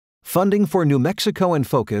Funding for New Mexico in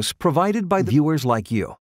Focus provided by viewers like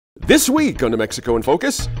you. This week on New Mexico in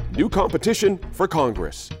Focus, new competition for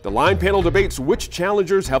Congress. The line panel debates which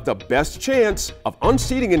challengers have the best chance of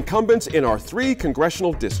unseating incumbents in our 3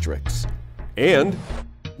 congressional districts. And,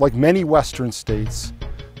 like many Western states,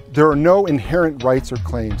 there are no inherent rights or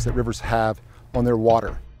claims that rivers have on their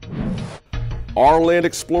water. our land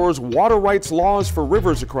explores water rights laws for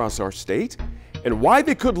rivers across our state and why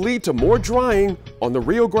they could lead to more drying on the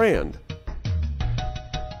Rio Grande.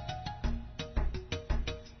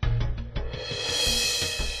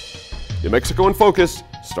 New Mexico in Focus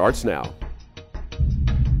starts now.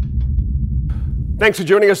 Thanks for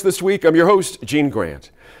joining us this week. I'm your host, Gene Grant.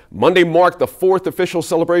 Monday marked the 4th official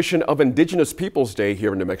celebration of Indigenous Peoples Day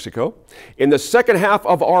here in New Mexico. In the second half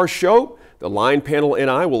of our show, the line panel and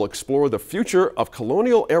I will explore the future of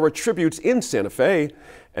colonial-era tributes in Santa Fe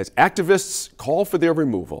as activists call for their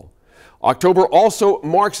removal. October also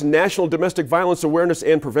marks National Domestic Violence Awareness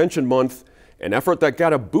and Prevention Month, an effort that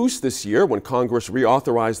got a boost this year when Congress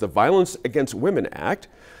reauthorized the Violence Against Women Act.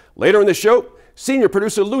 Later in the show, senior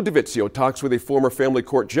producer Lou DiVizio talks with a former family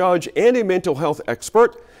court judge and a mental health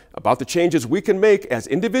expert about the changes we can make as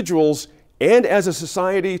individuals and as a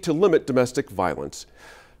society to limit domestic violence.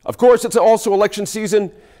 Of course, it's also election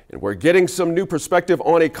season, and we're getting some new perspective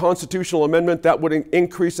on a constitutional amendment that would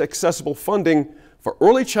increase accessible funding for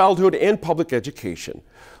early childhood and public education.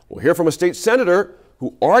 We'll hear from a state senator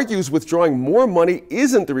who argues withdrawing more money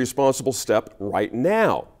isn't the responsible step right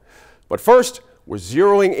now. But first, we're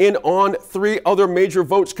zeroing in on 3 other major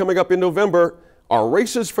votes coming up in November, our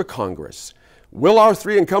races for Congress. Will our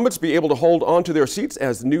 3 incumbents be able to hold on to their seats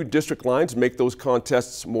as new district lines make those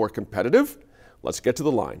contests more competitive? Let's get to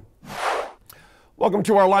the line. Welcome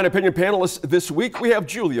to our line opinion panelists this week. We have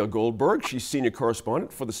Julia Goldberg. She's senior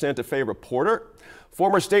correspondent for the Santa Fe Reporter.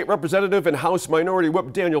 Former state representative and House Minority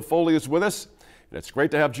Whip Daniel Foley is with us. And it's great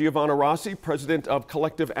to have Giovanna Rossi, president of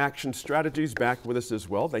Collective Action Strategies, back with us as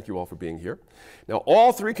well. Thank you all for being here. Now,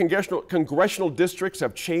 all 3 congressional districts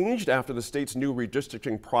have changed after the state's new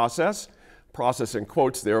redistricting process in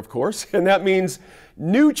quotes there, of course, and that means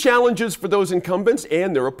new challenges for those incumbents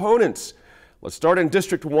and their opponents. Let's start in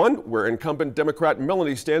District 1, where incumbent Democrat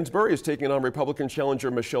Melanie Stansbury is taking on Republican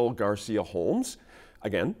challenger Michelle Garcia Holmes.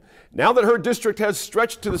 Again, now that her district has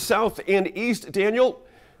stretched to the south and east, Daniel,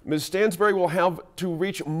 Ms. Stansbury will have to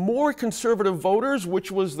reach more conservative voters,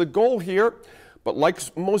 which was the goal here. But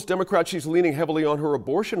like most Democrats, she's leaning heavily on her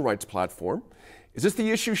abortion rights platform. Is this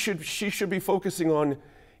the issue she should be focusing on,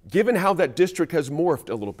 given how that district has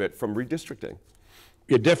morphed a little bit from redistricting?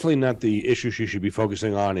 Yeah, definitely not the issue she should be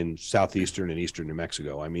focusing on in southeastern and eastern New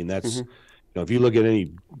Mexico. I mean, that's, you know, if you look at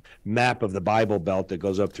any map of the Bible Belt that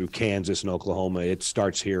goes up through Kansas and Oklahoma, it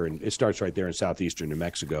starts here and it starts right there in southeastern New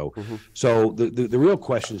Mexico. So the real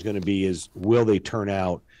question is going to be is, will they turn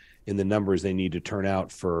out in the numbers they need to turn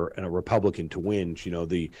out for a Republican to win? You know,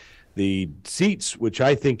 the seats, which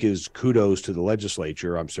I think is kudos to the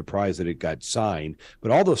legislature. I'm surprised that it got signed,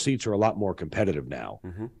 but all those seats are a lot more competitive now.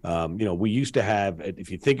 You know, we used to have, if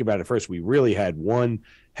you think about it first, we really had one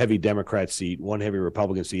heavy Democrat seat, one heavy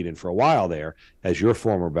Republican seat, and for a while there, as your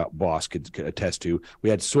former boss could attest to, we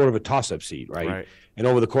had sort of a toss-up seat, right? And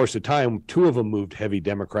over the course of time, 2 of them moved heavy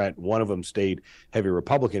Democrat, 1 of them stayed heavy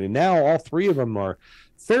Republican, and now all 3 of them are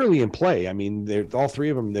fairly in play. I mean, all 3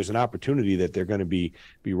 of them, there's an opportunity that they're going to be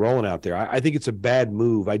rolling out there. I think it's a bad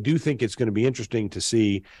move. I do think it's going to be interesting to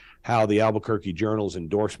see how the Albuquerque Journal's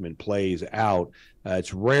endorsement plays out.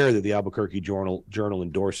 It's rare that the Albuquerque Journal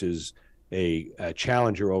endorses a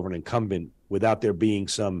challenger over an incumbent without there being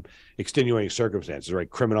some extenuating circumstances, right?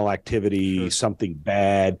 Criminal activity, something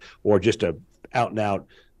bad, or just a out-and-out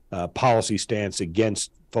policy stance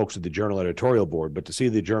against folks at the Journal editorial board. But to see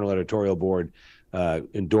the Journal editorial board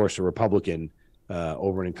endorse a Republican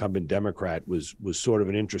over an incumbent Democrat was sort of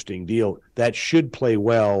an interesting deal. That should play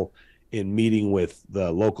well in meeting with the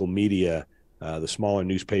local media, the smaller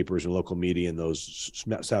newspapers and local media in those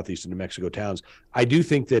southeastern New Mexico towns. I do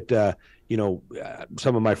think that, you know,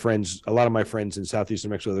 some of my friends, a lot of my friends in southeastern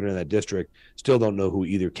New Mexico that are in that district still don't know who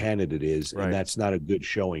either candidate is, and that's not a good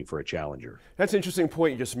showing for a challenger. That's an interesting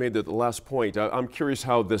point you just made, the last point. I'm curious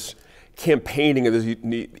how this campaigning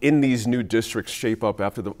in these new districts shape up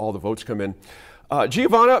after all the votes come in.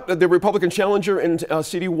 Giovanna, the Republican challenger in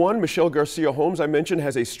CD1, Michelle Garcia Holmes, I mentioned,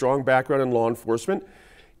 has a strong background in law enforcement,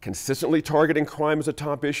 consistently targeting crime as a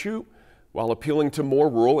top issue while appealing to more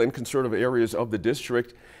rural and conservative areas of the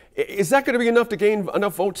district. Is that going to be enough to gain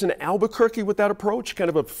enough votes in Albuquerque with that approach? Kind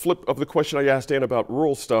of a flip of the question I asked Dan about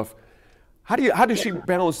rural stuff. How does she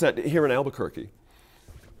balance that here in Albuquerque?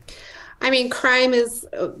 I mean, crime is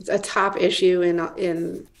a top issue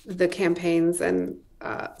in the campaigns, and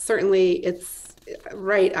certainly it's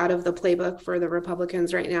right out of the playbook for the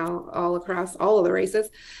Republicans right now, all across all of the races.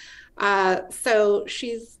 So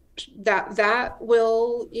that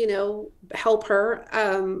will, help her.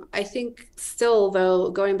 I think still,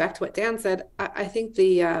 though, going back to what Dan said, I think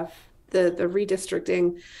the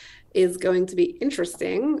redistricting is going to be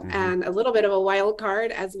interesting and a little bit of a wild card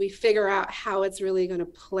as we figure out how it's really going to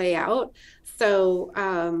play out. So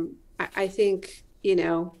I think,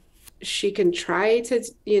 she can try to,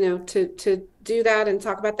 to do that and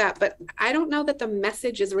talk about that, but I don't know that the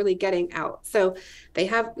message is really getting out. So they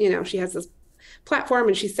have, she has this platform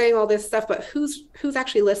and she's saying all this stuff, but who's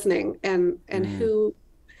actually listening and who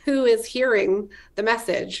is hearing the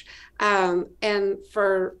message? And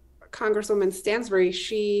for Congresswoman Stansbury,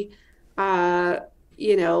 she has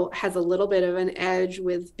a little bit of an edge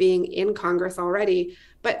with being in Congress already,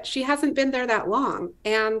 but she hasn't been there that long.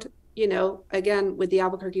 And, again, with the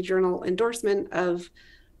Albuquerque Journal endorsement of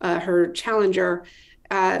her challenger,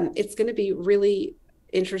 it's going to be really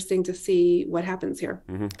interesting to see what happens here.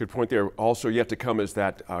 Good point there. Also yet to come is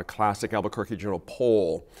that classic Albuquerque Journal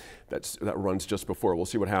poll that runs just before. We'll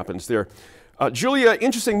see what happens there. Julia,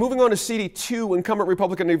 interesting. Moving on to CD2, incumbent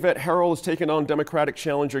Republican Yvette Herrell has taken on Democratic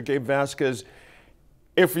challenger Gabe Vasquez.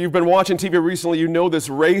 If you've been watching TV recently, you know this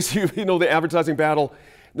race, you know the advertising battle.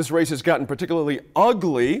 This race has gotten particularly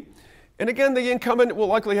ugly. And again, the incumbent will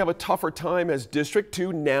likely have a tougher time as District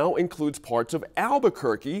 2 now includes parts of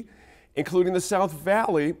Albuquerque, including the South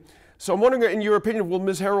Valley. So I'm wondering, in your opinion, will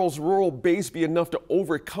Ms. Herrell's rural base be enough to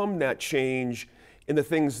overcome that change in the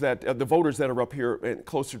things that the voters that are up here and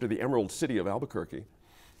closer to the Emerald City of Albuquerque?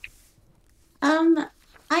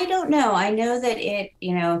 I don't know. I know that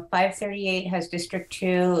 538 has District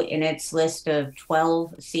 2 in its list of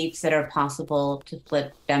 12 seats that are possible to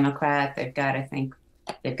flip Democrat. They've got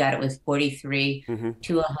it with 43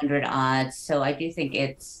 to 100 odds. So I do think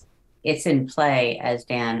it's in play, as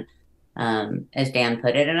Dan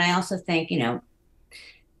put it. And I also think,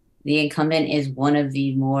 the incumbent is one of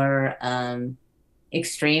the more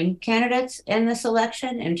extreme candidates in this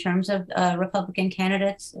election in terms of Republican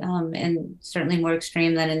candidates, and certainly more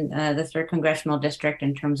extreme than in the 3rd Congressional District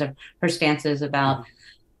in terms of her stances about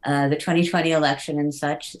the 2020 election and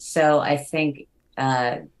such. So I think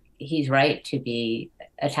he's right to be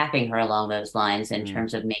attacking her along those lines in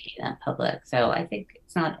terms of making that public. So I think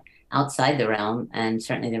it's not outside the realm, and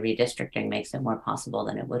certainly the redistricting makes it more possible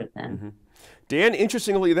than it would have been. Dan,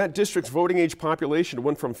 interestingly, that district's voting age population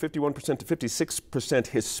went from 51% to 56%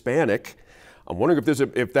 Hispanic. I'm wondering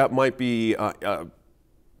if that might be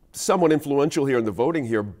somewhat influential here in the voting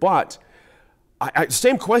here. But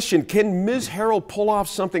same question, can Ms. Herrell pull off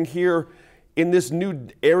something here in this new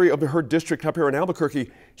area of her district up here in Albuquerque?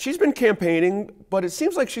 She's been campaigning, but it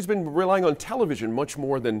seems like she's been relying on television much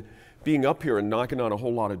more than being up here and knocking on a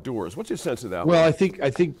whole lot of doors. What's your sense of that? Well, I think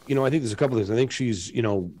there's a couple of things. I think she's,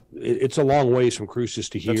 it's a long ways from Cruces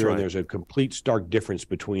to here, and there's a complete stark difference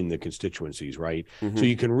between the constituencies, right? So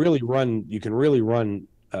you can really run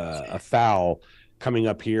afoul coming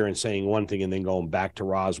up here and saying one thing and then going back to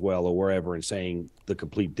Roswell or wherever and saying the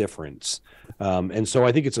complete difference. And so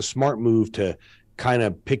I think it's a smart move to kind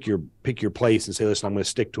of pick your place and say, listen, I'm going to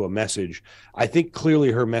stick to a message. I think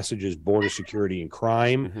clearly her message is border security and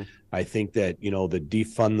crime. I think that, the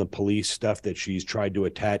defund the police stuff that she's tried to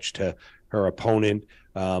attach to her opponent,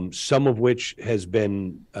 some of which has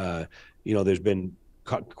been, there's been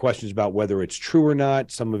questions about whether it's true or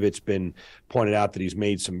not. Some of it's been pointed out that he's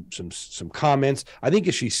made some comments. I think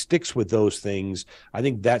if she sticks with those things, I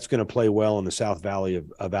think that's going to play well in the South Valley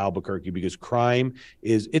of Albuquerque, because crime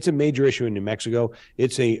it's a major issue in New Mexico.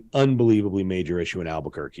 It's a unbelievably major issue in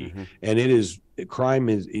Albuquerque. And crime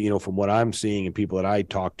is, from what I'm seeing and people that I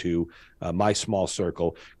talk to, my small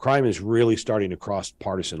circle, crime is really starting to cross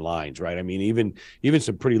partisan lines, right? I mean, even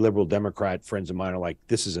some pretty liberal Democrat friends of mine are like,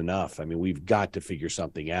 this is enough. I mean, we've got to figure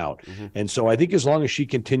something out. And so I think as long as she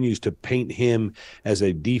continues to paint him as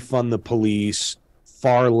a defund the police,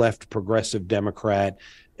 far left progressive Democrat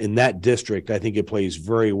in that district, I think it plays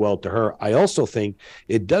very well to her. I also think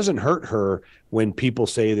it doesn't hurt her when people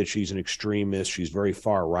say that she's an extremist, she's very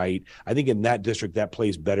far right. I think in that district, that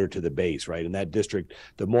plays better to the base, right? In that district,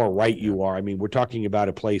 the more right you are. I mean, we're talking about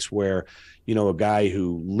a place where, a guy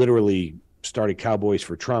who literally started Cowboys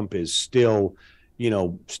for Trump is still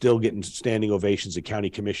getting standing ovations at county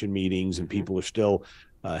commission meetings, and people are still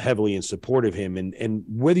heavily in support of him. And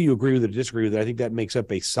whether you agree with it or disagree with it, I think that makes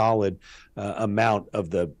up a solid amount of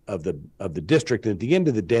the district. And at the end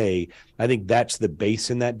of the day, I think that's the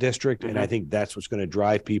base in that district, and I think that's what's going to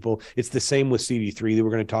drive people. It's the same with CD3 that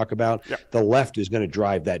we're going to talk about. Yep. The left is going to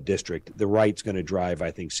drive that district. The right's going to drive,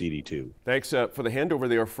 I think, CD2. Thanks for the handover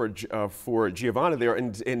there for Giovanna there.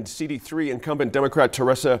 In CD3, incumbent Democrat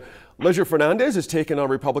Teresa Leger Fernandez has taken on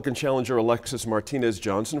Republican challenger Alexis Martinez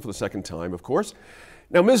Johnson for the second time, of course.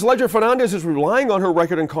 Now, Ms. Leger Fernandez is relying on her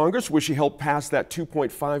record in Congress, where she helped pass that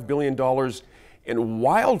 $2.5 billion in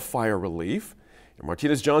wildfire relief. And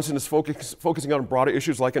Martinez Johnson is focusing on broader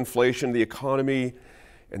issues like inflation, the economy,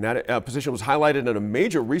 and that position was highlighted in a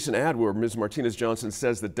major recent ad where Ms. Martinez Johnson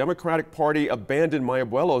says the Democratic Party abandoned my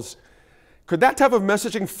abuelos. Could that type of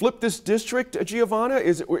messaging flip this district, Giovanna?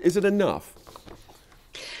 Is it enough?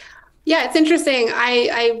 Yeah, it's interesting.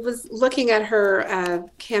 I was looking at her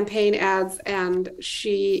campaign ads, and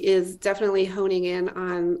she is definitely honing in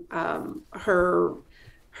on her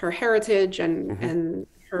heritage and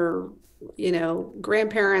her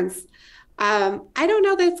grandparents. I don't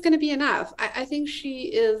know that it's going to be enough. I think she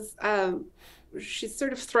is she's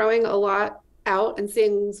sort of throwing a lot out and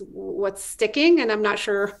seeing what's sticking, and I'm not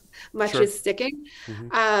sure much is sticking.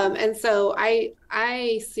 And so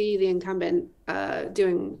I see the incumbent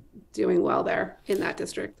doing well there in that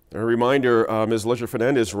district. A reminder, Ms. Leger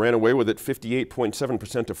Fernandez ran away with it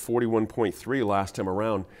 58.7% to 41.3% last time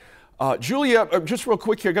around. Julia, just real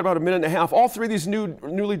quick here, got about a minute and a half. All three of these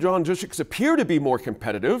newly drawn districts appear to be more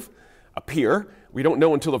competitive. We don't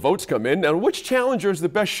know until the votes come in. Now, which challenger is the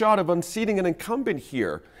best shot of unseating an incumbent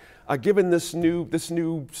here, given this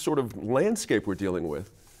new sort of landscape we're dealing with?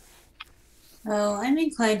 Oh, I'm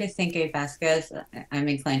inclined to think Vasquez. I'm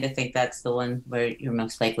inclined to think that's the one where you're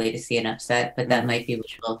most likely to see an upset, but that might be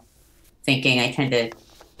wishful thinking. I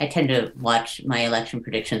tend to watch my election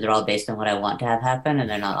predictions. They're all based on what I want to have happen, and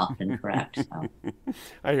they're not often correct. So.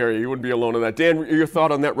 I hear you. You wouldn't be alone in that. Dan, your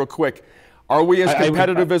thought on that real quick. Are we as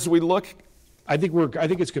competitive as we look? I think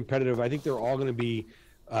it's competitive. I think they're all going to be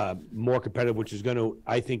more competitive, which is going to,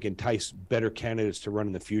 I think, entice better candidates to run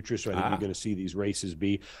in the future. So I think you're going to see these races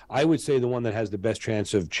be. I would say the one that has the best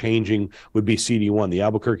chance of changing would be CD1, the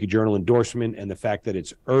Albuquerque Journal endorsement, and the fact that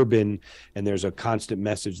it's urban and there's a constant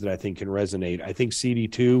message that I think can resonate. I think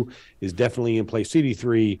CD2 is definitely in place.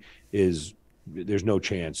 CD3 there's no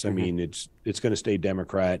chance. I mean, it's going to stay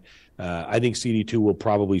Democrat. I think CD2 will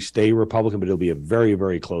probably stay Republican, but it'll be a very,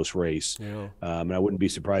 very close race. Yeah. And I wouldn't be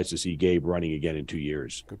surprised to see Gabe running again in 2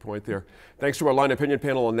 years. Good point there. Thanks to our line opinion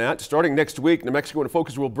panel on that. Starting next week, New Mexico in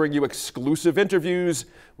Focus will bring you exclusive interviews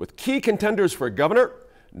with key contenders for governor,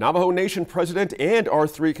 Navajo Nation president, and our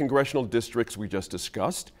 3 congressional districts we just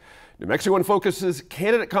discussed. New Mexico in Focus's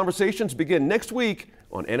candidate conversations begin next week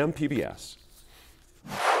on NMPBS.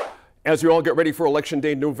 As we all get ready for Election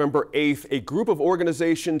Day, November 8th, a group of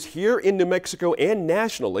organizations here in New Mexico and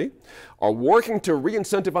nationally are working to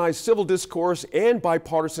re-incentivize civil discourse and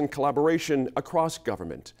bipartisan collaboration across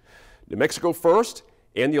government. New Mexico First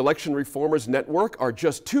and the Election Reformers Network are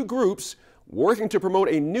just 2 groups working to promote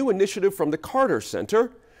a new initiative from the Carter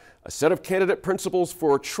Center, a set of candidate principles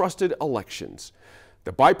for trusted elections.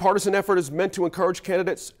 The bipartisan effort is meant to encourage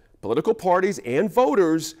candidates, political parties, and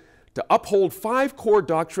voters to uphold 5 core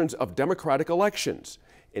doctrines of democratic elections: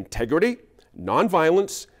 integrity,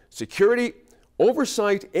 nonviolence, security,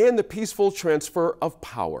 oversight, and the peaceful transfer of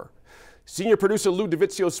power. Senior producer Lou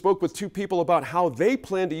DiVizio spoke with 2 people about how they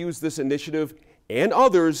plan to use this initiative and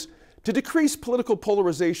others to decrease political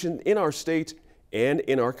polarization in our state and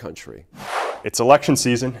in our country. It's election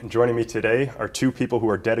season, and joining me today are 2 people who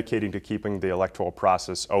are dedicated to keeping the electoral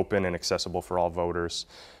process open and accessible for all voters.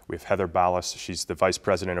 We have Heather Ballas. She's the Vice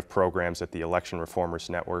President of Programs at the Election Reformers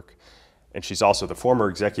Network, and she's also the former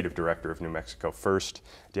Executive Director of New Mexico First.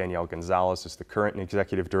 Danielle Gonzalez is the current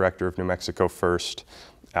Executive Director of New Mexico First.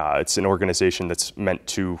 It's an organization that's meant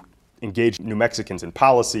to engage New Mexicans in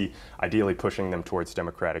policy, ideally pushing them towards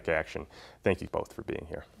democratic action. Thank you both for being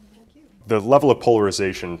here. The level of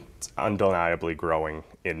polarization is undeniably growing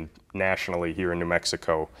nationally here in New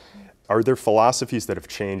Mexico. Are there philosophies that have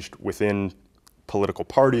changed within political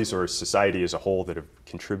parties or society as a whole that have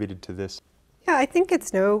contributed to this? Yeah, I think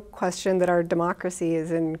it's no question that our democracy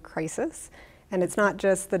is in crisis. And it's not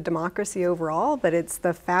just the democracy overall, but it's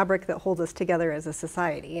the fabric that holds us together as a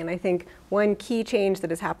society. And I think one key change that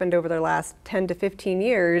has happened over the last 10 to 15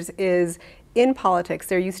 years is in politics,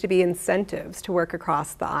 there used to be incentives to work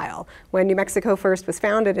across the aisle. When New Mexico First was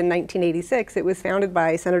founded in 1986, it was founded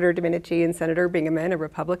by Senator Domenici and Senator Bingaman, a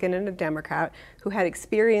Republican and a Democrat, who had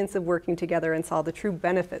experience of working together and saw the true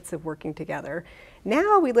benefits of working together.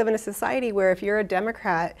 Now we live in a society where if you're a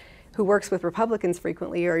Democrat who works with Republicans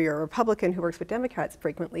frequently, or you're a Republican who works with Democrats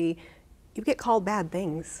frequently, you get called bad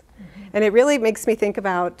things. And it really makes me think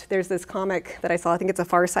about, there's this comic that I saw, I think it's a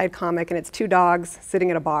Far Side comic, and it's two dogs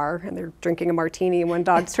sitting at a bar and they're drinking a martini, and one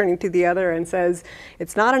dog's turning to the other and says,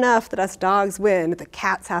 "It's not enough that us dogs win, the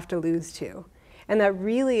cats have to lose too." And that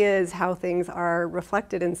really is how things are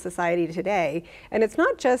reflected in society today. And it's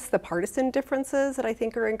not just the partisan differences that I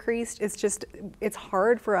think are increased, it's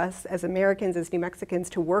hard for us as Americans, as New Mexicans,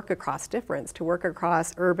 to work across difference, to work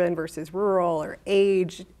across urban versus rural, or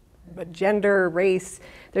age, gender, race.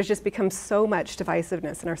 There's just become so much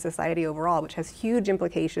divisiveness in our society overall, which has huge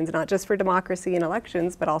implications, not just for democracy and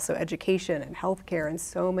elections, but also education and healthcare and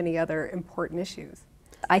so many other important issues.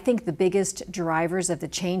 I think the biggest drivers of the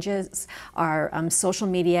changes are social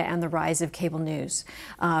media and the rise of cable news.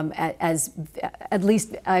 At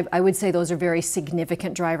least I would say those are very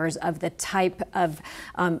significant drivers of the type of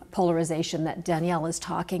polarization that Danielle is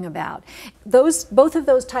talking about. Both of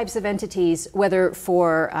those types of entities, whether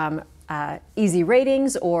for easy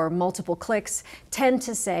ratings or multiple clicks, tend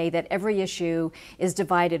to say that every issue is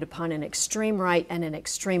divided upon an extreme right and an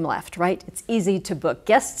extreme left, right? It's easy to book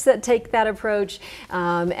guests that take that approach,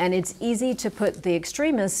 and it's easy to put the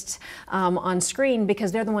extremists on screen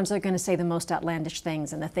because they're the ones that are going to say the most outlandish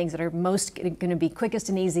things and the things that are most going to be quickest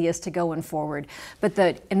and easiest to going forward.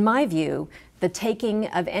 But in my view, the taking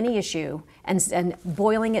of any issue and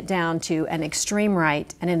boiling it down to an extreme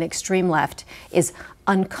right and an extreme left is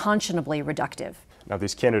unconscionably reductive. Now,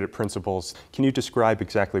 these candidate principles, can you describe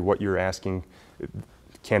exactly what you're asking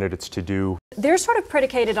candidates to do? They're sort of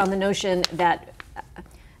predicated on the notion that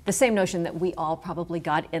the same notion that we all probably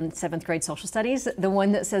got in 7th grade social studies, the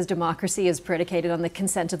one that says democracy is predicated on the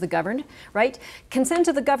consent of the governed, right? Consent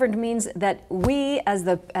of the governed means that we, as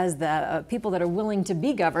the people that are willing to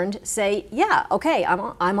be governed, say, yeah, okay,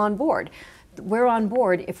 I'm on board. We're on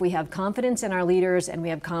board if we have confidence in our leaders and we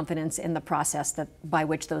have confidence in the process by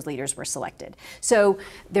which those leaders were selected. So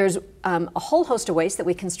there's a whole host of ways that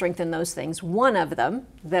we can strengthen those things. One of them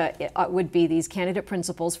would be these candidate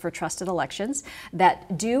principles for trusted elections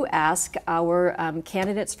that do ask our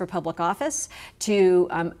candidates for public office to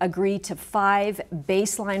agree to 5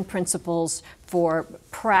 baseline principles for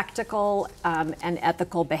practical and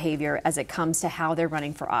ethical behavior as it comes to how they're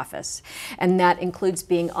running for office. And that includes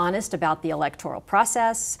being honest about the electoral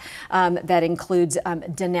process. That includes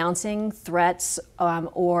denouncing threats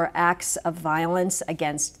or acts of violence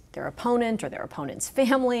against their opponent or their opponent's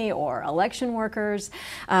family or election workers.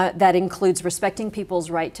 That includes respecting people's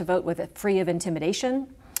right to vote free of intimidation.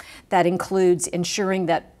 That includes ensuring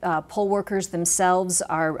that poll workers themselves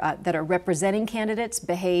that are representing candidates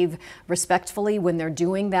behave respectfully when they're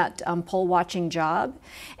doing that poll watching job.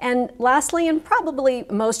 And lastly, and probably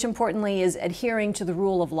most importantly, is adhering to the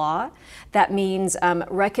rule of law. That means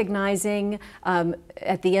recognizing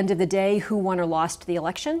at the end of the day who won or lost the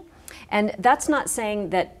election. And that's not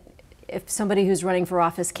saying that if somebody who's running for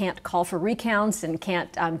office can't call for recounts and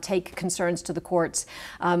can't take concerns to the courts.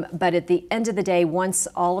 But at the end of the day, once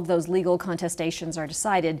all of those legal contestations are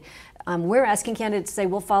decided, we're asking candidates to say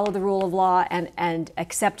we'll follow the rule of law and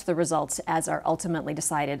accept the results as are ultimately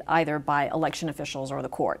decided either by election officials or the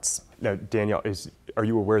courts. Now, Danielle, are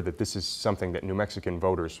you aware that this is something that New Mexican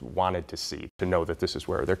voters wanted to see, to know that this is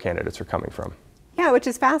where their candidates are coming from? Yeah, which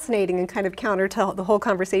is fascinating and kind of counter to the whole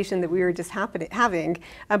conversation that we were just having.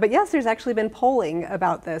 But yes, there's actually been polling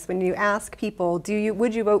about this. When you ask people,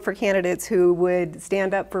 would you vote for candidates who would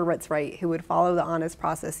stand up for what's right, who would follow the honest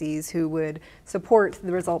processes, who would support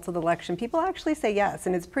the results of the election, people actually say yes,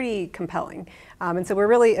 and it's pretty compelling. And so we're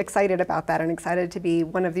really excited about that and excited to be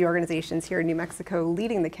one of the organizations here in New Mexico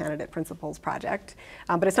leading the Candidate Principles Project.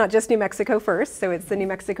 But it's not just New Mexico first, so it's the New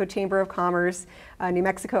Mexico Chamber of Commerce, New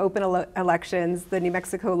Mexico Open Elections, the New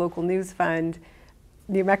Mexico Local News Fund,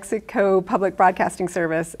 New Mexico Public Broadcasting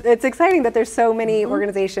Service. It's exciting that there's so many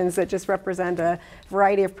organizations that just represent a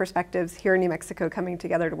variety of perspectives here in New Mexico coming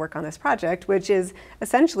together to work on this project, which is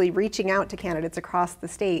essentially reaching out to candidates across the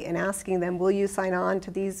state and asking them, will you sign on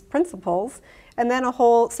to these principles? And then a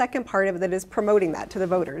whole second part of it is promoting that to the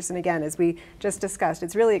voters. And again, as we just discussed,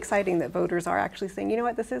 it's really exciting that voters are actually saying, you know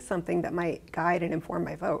what, this is something that might guide and inform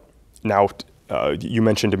my vote. Now, You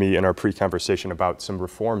mentioned to me in our pre-conversation about some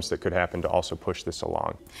reforms that could happen to also push this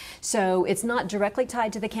along. So it's not directly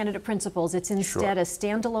tied to the candidate principles. It's instead a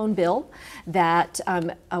standalone bill that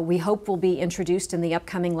we hope will be introduced in the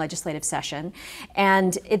upcoming legislative session.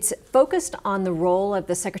 And it's focused on the role of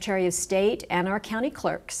the Secretary of State and our county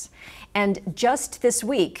clerks. And just this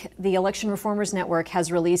week, the Election Reformers Network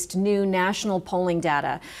has released new national polling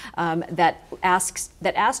data that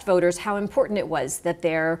asked voters how important it was that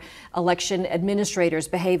their election administrators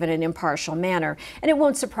behave in an impartial manner. And it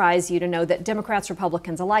won't surprise you to know that Democrats,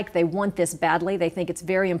 Republicans alike, they want this badly. They think it's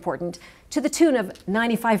very important, to the tune of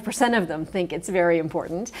 95% of them think it's very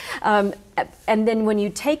important. And then when you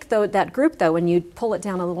take that group, though, and you pull it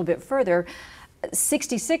down a little bit further,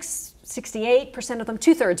 68% of them,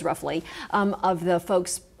 2/3 roughly, of the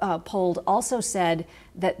folks polled also said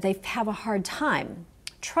that they have a hard time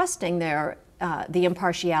trusting the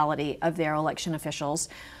impartiality of their election officials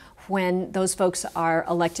when those folks are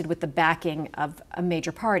elected with the backing of a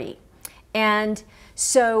major party. And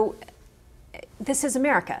so this is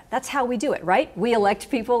America. That's how we do it, right? We elect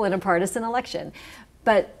people in a partisan election.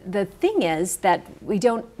 But the thing is that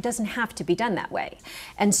doesn't have to be done that way.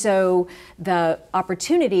 And so the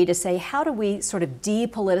opportunity to say, how do we sort of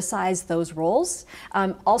depoliticize those roles,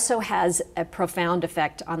 also has a profound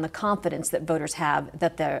effect on the confidence that voters have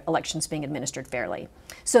that the election's being administered fairly.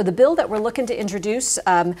 So the bill that we're looking to introduce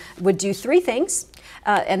would do three things,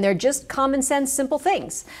 and they're just common sense, simple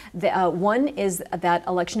things. One is that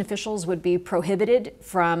election officials would be prohibited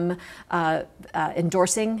from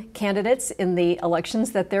endorsing candidates in the elections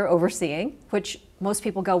that they're overseeing, which most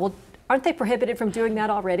people go, well, aren't they prohibited from doing that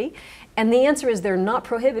already? And the answer is they're not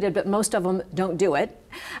prohibited, but most of them don't do it.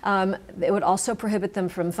 It would also prohibit them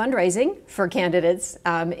from fundraising for candidates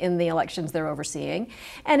in the elections they're overseeing.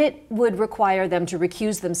 And it would require them to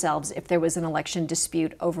recuse themselves if there was an election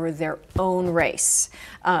dispute over their own race.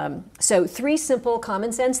 So three simple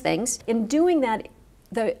common sense things. In doing that,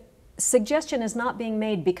 the suggestion is not being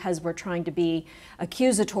made because we're trying to be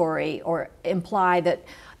accusatory or imply that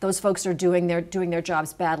those folks are doing their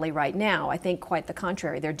jobs badly right now. I think quite the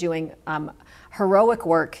contrary. They're doing heroic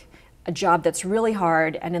work, a job that's really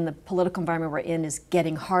hard, and in the political environment we're in is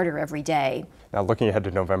getting harder every day. Now, looking ahead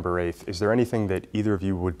to November 8th, is there anything that either of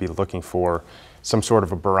you would be looking for, some sort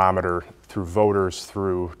of a barometer through voters,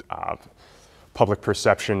 through public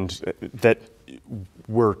perception, that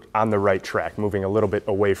we're on the right track, moving a little bit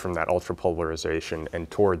away from that ultra polarization and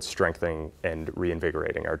towards strengthening and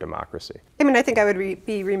reinvigorating our democracy? I mean, I think I would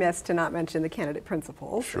be remiss to not mention the candidate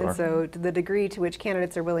principles. Sure. And so to the degree to which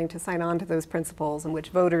candidates are willing to sign on to those principles and which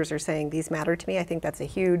voters are saying these matter to me, I think that's a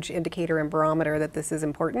huge indicator and barometer that this is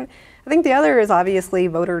important. I think the other is obviously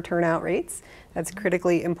voter turnout rates. That's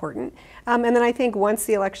critically important. And then I think once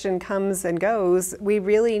the election comes and goes, we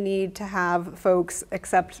really need to have folks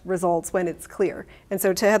accept results when it's clear. And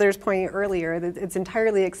so to Heather's point earlier, that it's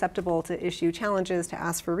entirely acceptable to issue challenges, to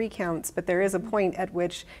ask for recounts, but there is a point at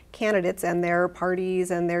which candidates and their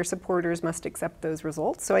parties and their supporters must accept those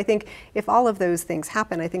results. So I think if all of those things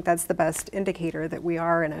happen, I think that's the best indicator that we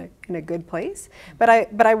are in a good place. But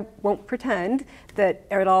I won't pretend that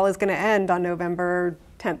it all is going to end on November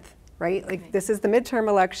 10th. Right? Like, this is the midterm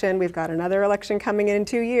election. We've got another election coming in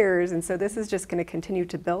 2 years. And so this is just going to continue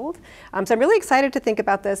to build. So I'm really excited to think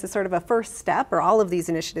about this as sort of a first step, or all of these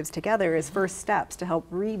initiatives together as first steps to help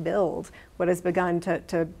rebuild what has begun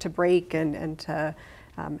to break and to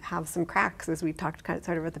have some cracks, as we talked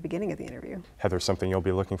sort of at the beginning of the interview. Heather, something you'll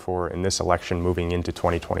be looking for in this election moving into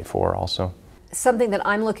 2024 also? Something that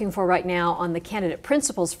I'm looking for right now on the candidate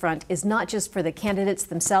principles front is not just for the candidates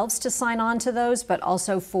themselves to sign on to those, but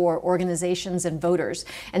also for organizations and voters.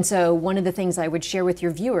 And so one of the things I would share with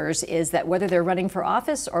your viewers is that whether they're running for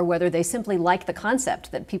office or whether they simply like the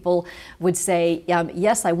concept, that people would say,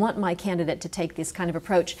 yes, I want my candidate to take this kind of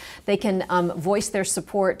approach, they can voice their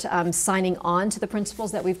support signing on to the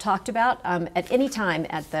principles that we've talked about at any time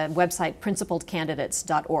at the website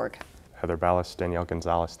principledcandidates.org. Heather Ballas, Danielle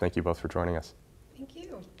Gonzalez, thank you both for joining us. Thank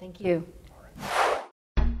you. Thank you.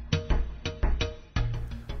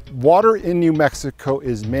 Water in New Mexico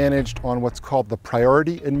is managed on what's called the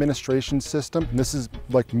priority administration system. And this is,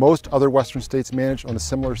 like most other Western states, managed on a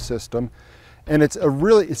similar system. And it's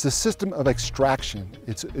a system of extraction.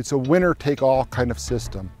 It's a winner-take-all kind of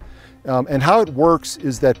system. And how it works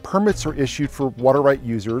is that permits are issued for water right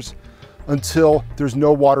users until there's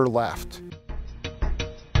no water left.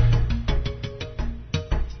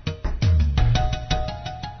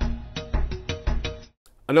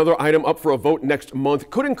 Another item up for a vote next month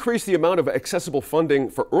could increase the amount of accessible funding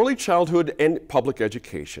for early childhood and public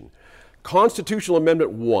education. Constitutional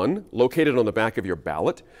Amendment 1, located on the back of your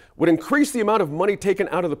ballot, would increase the amount of money taken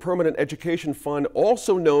out of the Permanent Education Fund,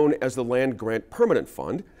 also known as the Land Grant Permanent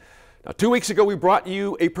Fund. Now, 2 weeks ago, we brought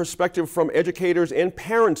you a perspective from educators and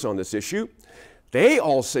parents on this issue. They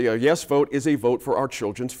all say a yes vote is a vote for our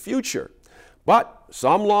children's future. But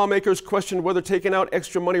some lawmakers question whether taking out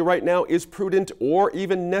extra money right now is prudent or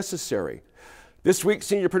even necessary. This week,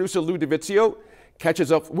 senior producer Lou DiVizio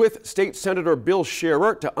catches up with State Senator Bill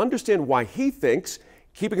Scherer to understand why he thinks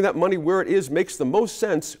keeping that money where it is makes the most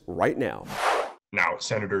sense right now. Now,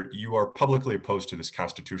 Senator, you are publicly opposed to this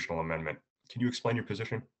constitutional amendment. Can you explain your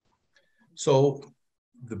position? So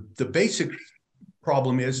the basic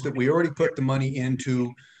problem is that we already put the money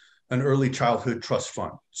into an early childhood trust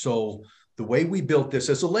fund. So the way we built this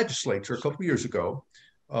as a legislature a couple years ago,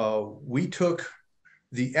 we took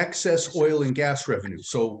the excess oil and gas revenue,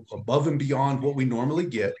 so above and beyond what we normally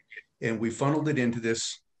get, and we funneled it into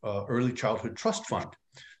this early childhood trust fund.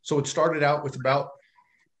 So it started out with about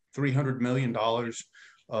 $300 million.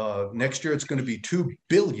 Next year, it's going to be $2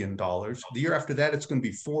 billion. The year after that, it's going to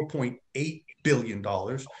be $4.8 billion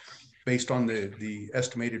based on the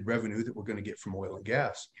estimated revenue that we're going to get from oil and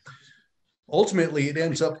gas. Ultimately, it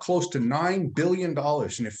ends up close to $9 billion.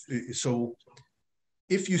 And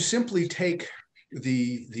if you simply take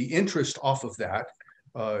the interest off of that,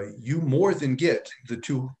 you more than get the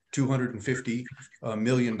 $250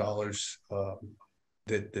 million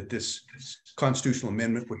that this constitutional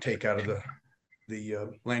amendment would take out of the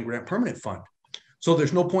Land Grant Permanent Fund. So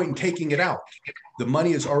there's no point in taking it out. The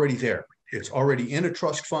money is already there. It's already in a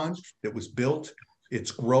trust fund that was built.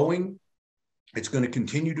 It's growing. It's going to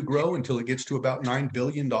continue to grow until it gets to about $9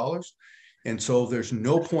 billion. And so there's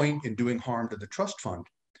no point in doing harm to the trust fund.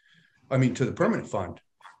 To the permanent fund.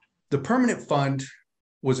 The permanent fund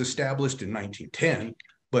was established in 1910,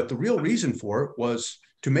 but the real reason for it was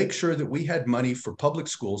to make sure that we had money for public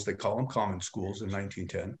schools, they call them common schools in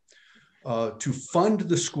 1910, to fund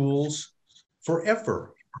the schools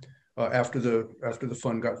forever after the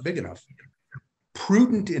fund got big enough.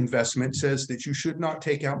 Prudent investment says that you should not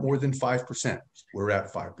take out more than 5%. We're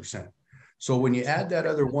at 5%. So when you add that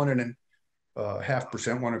other 1.5%,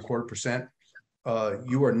 1.25%,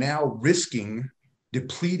 you are now risking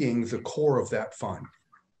depleting the core of that fund.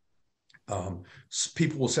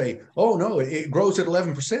 People will say, oh, no, it grows at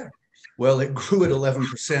 11%. Well, it grew at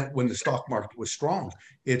 11% when the stock market was strong.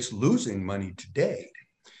 It's losing money today.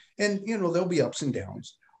 And, there'll be ups and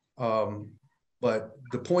downs. But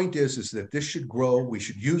the point is that this should grow. We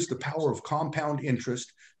should use the power of compound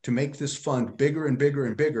interest to make this fund bigger and bigger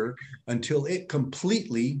and bigger until it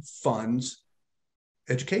completely funds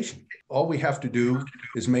education. All we have to do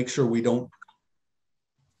is make sure we don't,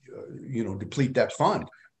 deplete that fund,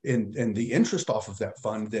 and the interest off of that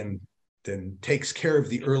fund then takes care of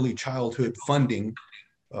the early childhood funding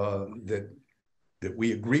that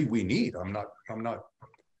we agree we need. I'm not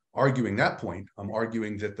arguing that point. I'm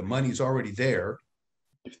arguing that the money's already there.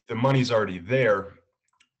 If the money's already there,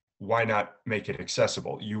 why not make it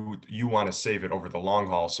accessible? You want to save it over the long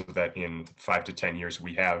haul so that in 5 to 10 years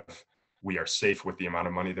we are safe with the amount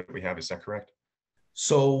of money that we have. Is that correct?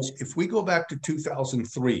 So if we go back to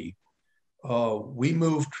 2003, we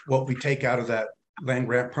moved what we take out of that Land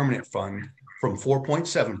Grant Permanent Fund from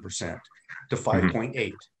 4.7% to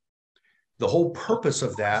 5.8%. The whole purpose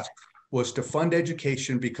of that was to fund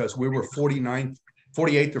education because we were 48th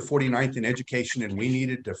or 49th in education, and we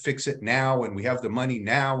needed to fix it now, and we have the money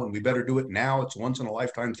now, and we better do it now. It's a once in a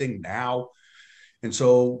lifetime thing now. And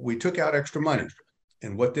so we took out extra money.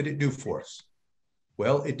 And what did it do for us?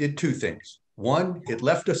 Well, it did two things. One, it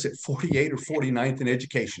left us at 48th or 49th in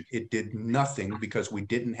education. It did nothing because we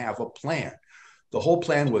didn't have a plan. The whole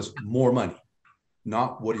plan was more money,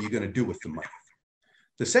 not what are you going to do with the money.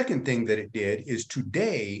 The second thing that it did is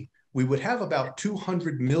today we would have about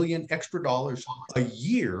 $200 million extra dollars a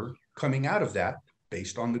year coming out of that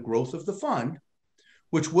based on the growth of the fund,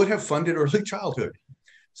 which would have funded early childhood.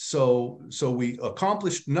 So we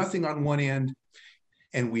accomplished nothing on one end,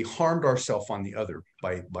 and we harmed ourselves on the other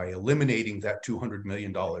by eliminating that $200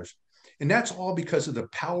 million. And that's all because of the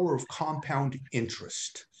power of compound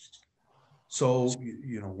interest. So,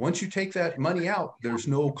 once you take that money out, there's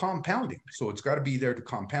no compounding. So it's got to be there to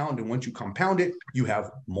compound. And once you compound it, you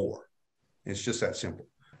have more. It's just that simple.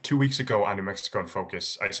 2 weeks ago on New Mexico in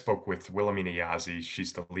Focus, I spoke with Wilhelmina Yazzie.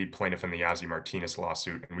 She's the lead plaintiff in the Yazzie Martinez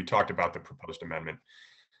lawsuit, and we talked about the proposed amendment.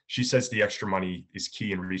 She says the extra money is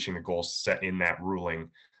key in reaching the goals set in that ruling.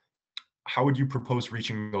 How would you propose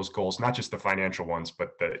reaching those goals, not just the financial ones,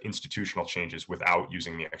 but the institutional changes without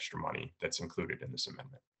using the extra money that's included in this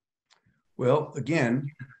amendment? Well,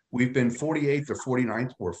 again, We've been 48th or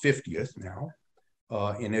 49th or 50th now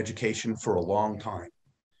in education for a long time.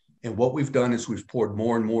 And what we've done is we've poured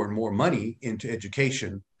more and more and more money into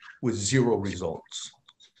education with zero results.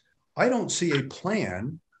 I don't see a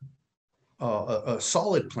plan, a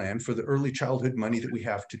solid plan for the early childhood money that we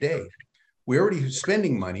have today. We're already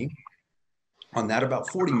spending money on that, about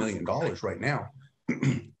 $40 million right now,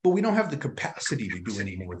 but we don't have the capacity to do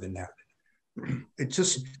any more than that. It's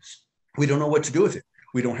just, we don't know what to do with it.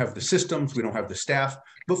 We don't have the systems, we don't have the staff,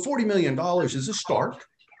 but $40 million is a start.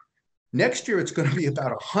 Next year, it's going to be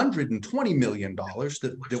about $120 million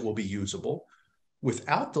that will be usable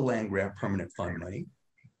without the land grant permanent fund money,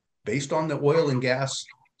 based on the oil and gas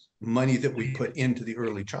money that we put into the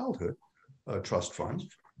early childhood trust fund.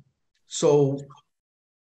 So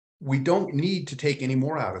we don't need to take any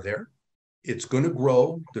more out of there. It's going to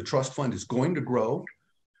grow. The trust fund is going to grow.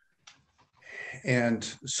 And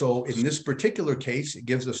so in this particular case, it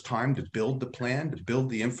gives us time to build the plan, to build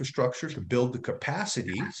the infrastructure, to build the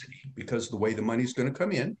capacity, because the way the money is going to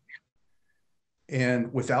come in,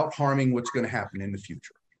 and without harming what's going to happen in the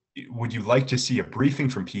future. Would you like to see a briefing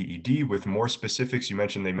from PED with more specifics? You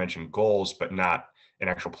mentioned they mentioned goals, but not an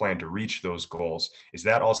actual plan to reach those goals. Is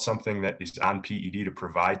that all something that is on PED to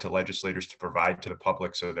provide to legislators, to provide to the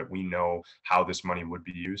public, so that we know how this money would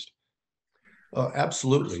be used?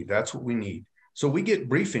 Absolutely. That's what we need. So we get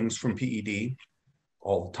briefings from PED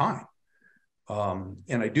all the time.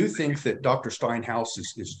 And I do think that Dr. Steinhaus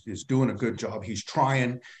is doing a good job. He's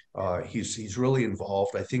trying. He's really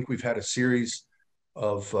involved. I think we've had a series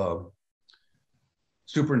of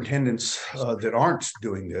superintendents that aren't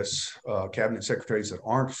doing this, cabinet secretaries that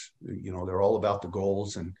aren't, they're all about the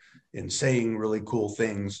goals and saying really cool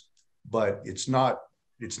things, but it's not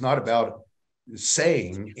about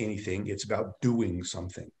saying anything, it's about doing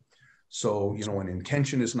something. So, an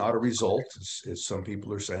intention is not a result, as some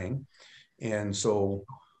people are saying. And so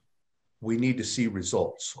we need to see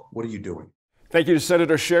results. What are you doing? Thank you to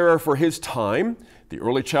Senator Scherer for his time. The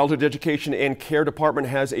Early Childhood Education and Care Department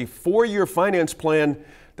has a 4-year finance plan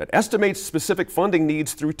that estimates specific funding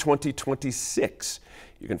needs through 2026.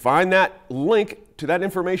 You can find that link to that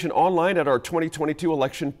information online at our 2022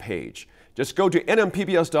 election page. Just go to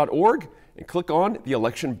nmpbs.org and click on the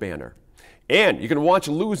election banner. And you can watch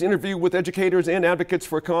Lou's interview with educators and advocates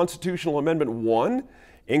for Constitutional Amendment 1,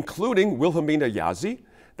 including Wilhelmina Yazzie.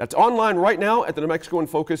 That's online right now at the New Mexico in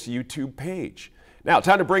Focus YouTube page. Now,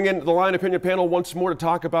 time to bring in the Line Opinion panel once more to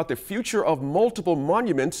talk about the future of multiple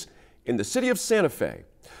monuments in the city of Santa Fe.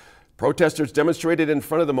 Protesters demonstrated in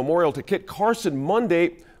front of the memorial to Kit Carson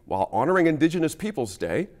Monday while honoring Indigenous Peoples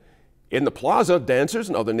Day. In the plaza, dancers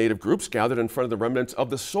and other Native groups gathered in front of the remnants of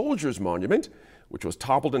the Soldiers Monument, which was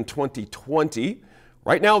toppled in 2020.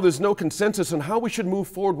 Right now, there's no consensus on how we should move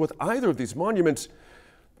forward with either of these monuments.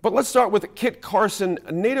 But let's start with Kit Carson.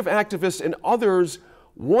 Native activists and others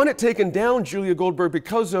want it taken down, Julia Goldberg,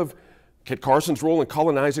 because of Kit Carson's role in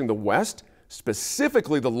colonizing the West,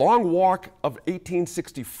 specifically the Long Walk of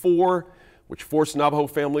 1864, which forced Navajo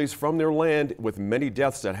families from their land with many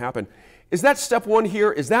deaths that happened. Is that step one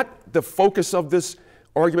here? Is that the focus of this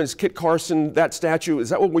argument? Is Kit Carson, that statue, is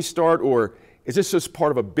that when we start, or is this just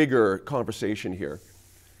part of a bigger conversation here?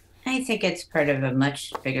 I think it's part of a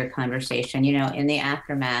much bigger conversation. In the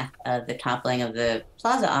aftermath of the toppling of the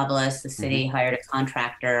Plaza obelisk, the city hired a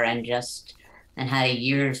contractor and had a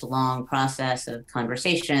years-long process of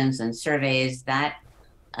conversations and surveys. That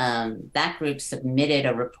group submitted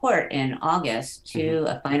a report in August to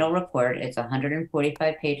a final report. It's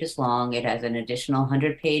 145 pages long. It has an additional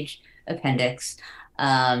 100-page appendix.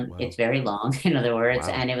 Wow. It's very long, in other words,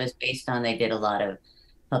 and it was based on, they did a lot of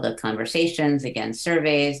public conversations, again,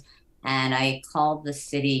 surveys. And I called the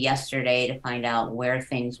city yesterday to find out where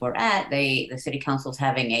things were at. The city council's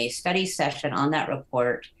having a study session on that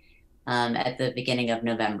report at the beginning of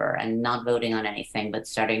November, and not voting on anything, but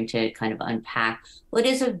starting to kind of unpack what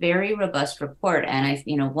is a very robust report. And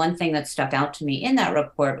one thing that stuck out to me in that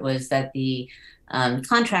report was that the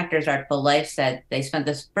contractors, Artful Life, said they spent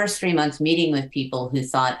the first 3 months meeting with people who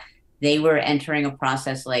thought they were entering a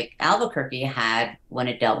process like Albuquerque had when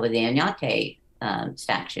it dealt with the Oñate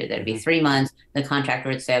statute. That'd be 3 months. The contractor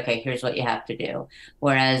would say, okay, here's what you have to do.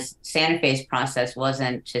 Whereas Santa Fe's process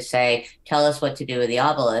wasn't to say, tell us what to do with the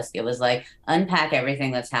obelisk. It was like, unpack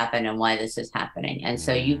everything that's happened and why this is happening. And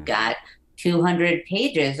so you've got 200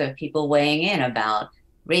 pages of people weighing in about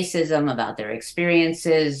racism, about their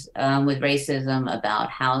experiences with racism, about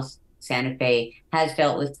how Santa Fe has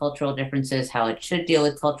dealt with cultural differences, how it should deal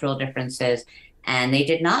with cultural differences. And they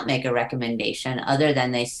did not make a recommendation other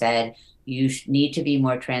than they said, you need to be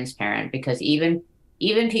more transparent, because even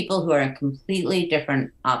even people who are on completely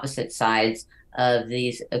different opposite sides of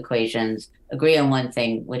these equations agree on one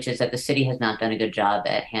thing, which is that the city has not done a good job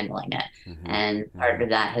at handling it. And part of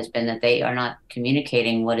that has been that they are not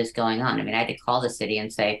communicating what is going on. I mean, I had to call the city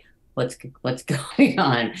and say, what's going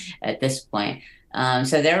on at this point.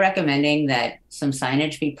 So they're recommending that some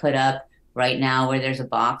signage be put up right now where there's a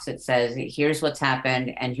box that says, here's what's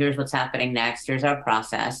happened and here's what's happening next. Here's our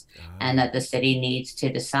process. And that the city needs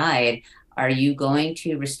to decide, are you going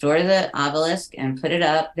to restore the obelisk and put it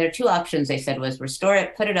up? There are two options they said was restore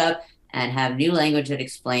it, put it up, and have new language that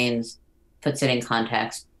explains, puts it in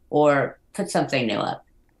context, or put something new up.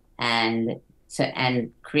 And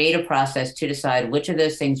create a process to decide which of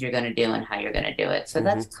those things you're going to do and how you're going to do it. So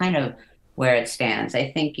that's kind of where it stands. I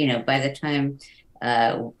think, you know, by the time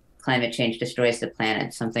climate change destroys the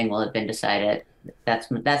planet, something will have been decided.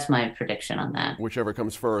 That's my prediction on that. Whichever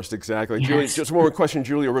comes first, exactly. Yes. Julia, just one more question,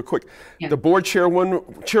 Julia, real quick. Yeah. The board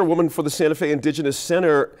chairwoman for the Santa Fe Indigenous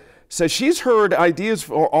Center says she's heard ideas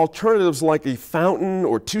for alternatives like a fountain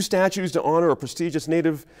or two statues to honor a prestigious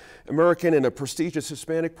Native American and a prestigious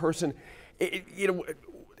Hispanic person. You know,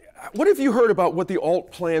 what have you heard about what the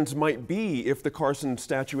alt plans might be if the Carson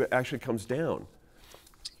statue actually comes down?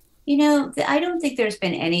 You know, I don't think there's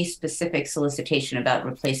been any specific solicitation about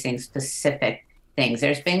replacing specific things.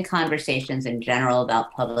 There's been conversations in general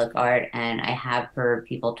about public art, and I have heard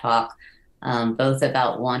people talk both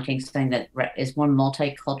about wanting something that is more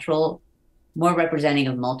multicultural, more representing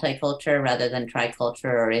of multicultural rather than triculture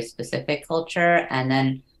or a specific culture, and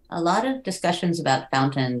then a lot of discussions about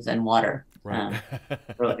fountains and water. Right.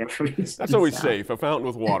 For whatever reason. That's always safe, a fountain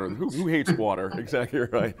with water. Who hates water? Exactly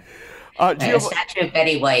right. A statue of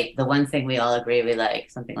Betty White, the one thing we all agree we like,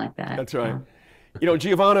 something like that. That's right. You know,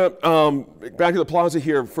 Giovanna, back to the plaza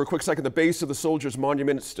here for a quick second. The base of the Soldiers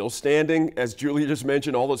Monument is still standing. As Julia just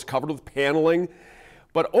mentioned, all is covered with paneling.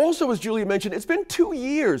 But also, as Julia mentioned, it's been 2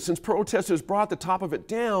 years since protesters brought the top of it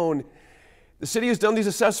down. The city has done these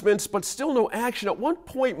assessments, but still no action. At what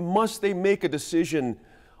point must they make a decision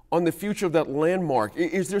on the future of that landmark?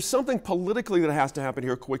 Is there something politically that has to happen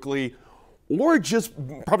here quickly, or just,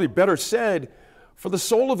 probably better said, for the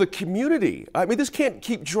soul of the community? I mean, this can't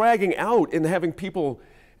keep dragging out and having people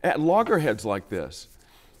at loggerheads like this.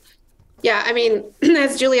 Yeah, I mean,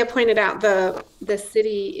 as Julia pointed out, the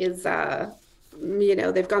city is, you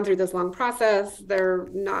know, they've gone through this long process. They're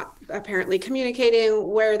not apparently communicating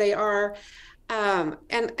where they are. And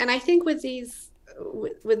I think with this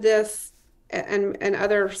and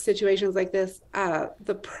other situations like this,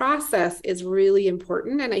 the process is really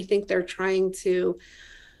important. And I think they're trying to,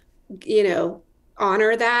 you know,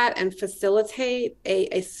 honor that and facilitate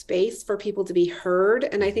a space for people to be heard.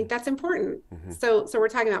 And I think that's important. So we're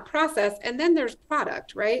talking about process, and then there's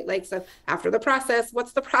product, right? Like, so after the process,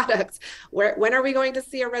 what's the product? When are we going to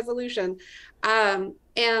see a resolution? And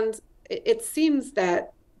it seems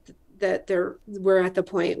that we're at the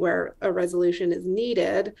point where a resolution is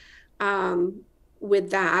needed.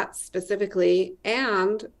 With that specifically,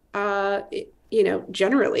 and you know,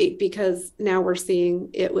 generally, because now we're seeing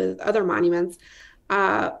it with other monuments.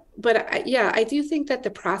 But yeah, I do think that the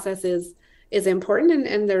process is important,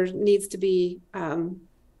 and there needs to be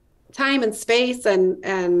time and space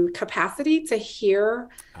and capacity to hear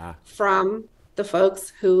from the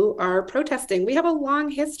folks who are protesting. We have a long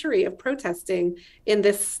history of protesting in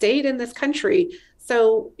this state, in this country.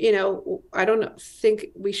 So, you know, I don't think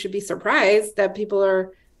we should be surprised that people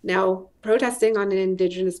are now protesting on an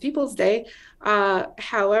Indigenous Peoples Day.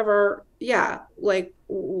 However, yeah, like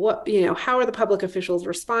what, you know, how are the public officials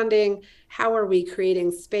responding? How are we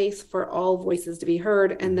creating space for all voices to be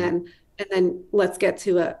heard? And then let's get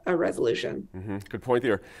to a resolution. Good point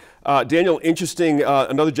there. Daniel, interesting,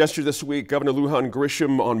 another gesture this week. Governor Lujan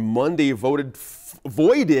Grisham on Monday voided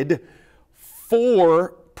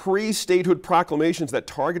 4 pre-statehood proclamations that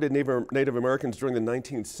targeted Native Americans during the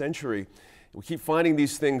 19th century. We keep finding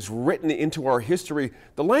these things written into our history.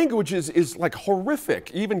 The language is like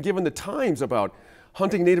horrific, even given the times, about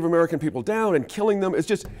hunting Native American people down and killing them. It's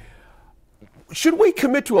just, should we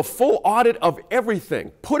commit to a full audit of everything,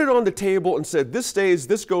 put it on the table and say, this stays,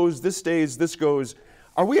 this goes, this stays, this goes?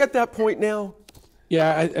 Are we at that point now?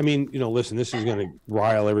 Yeah, I mean, you know, listen, this is going to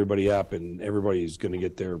rile everybody up, and everybody's going to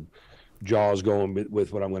get their jaws going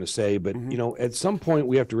with what I'm going to say. But, you know, at some point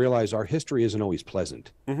we have to realize our history isn't always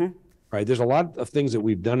pleasant. Right? There's a lot of things that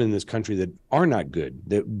we've done in this country that are not good,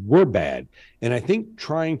 that were bad. And I think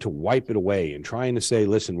trying to wipe it away and trying to say,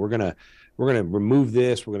 listen, we're going to remove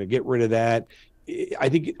this, we're going to get rid of that,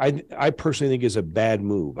 I personally think is a bad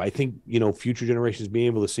move. I think, future generations being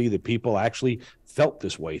able to see that people actually felt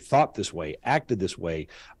this way, thought this way, acted this way.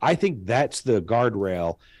 I think that's the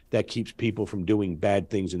guardrail that keeps people from doing bad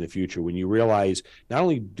things in the future. When you realize not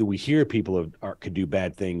only do we hear people could do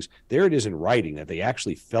bad things, there it is in writing that they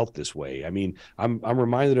actually felt this way. I mean, I'm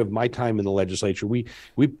reminded of my time in the legislature. We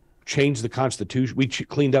changed the Constitution. We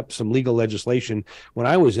cleaned up some legal legislation when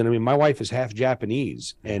I was in. I mean, my wife is half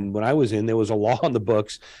Japanese. And when I was in, there was a law on the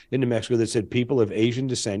books in New Mexico that said people of Asian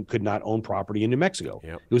descent could not own property in New Mexico.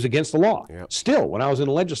 Yep. It was against the law. Yep. Still, when I was in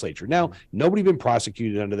the legislature. Now, nobody been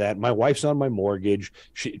prosecuted under that. My wife's on my mortgage.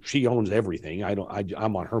 She owns everything.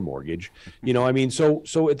 I'm on her mortgage. I mean,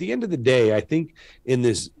 so at the end of the day, I think in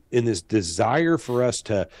this desire for us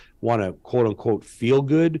to want to quote unquote feel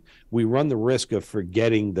good, we run the risk of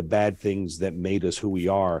forgetting the bad things that made us who we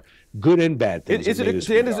are, good and bad things. Is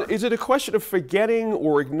it a question of forgetting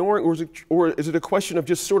or ignoring, or is it a question of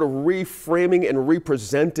just sort of reframing and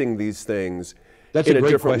representing these things in a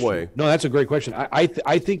different way? No, that's a great question. I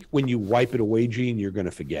think when you wipe it away, Gene, you're going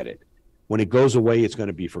to forget it. When it goes away, it's going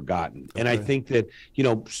to be forgotten. And I think that,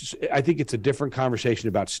 I think it's a different conversation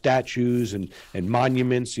about statues and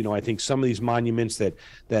monuments. I think some of these monuments that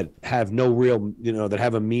have no real, that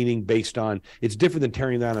have a meaning based on, it's different than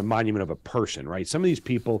tearing down a monument of a person, right? Some of these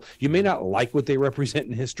people, you may not like what they represent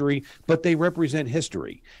in history, but they represent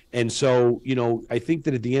history. And so, I think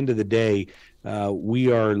that at the end of the day, we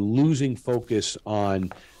are losing focus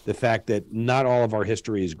on the fact that not all of our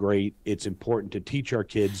history is great. It's important to teach our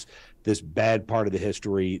kids this bad part of the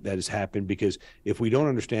history that has happened, because if we don't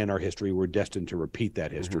understand our history, we're destined to repeat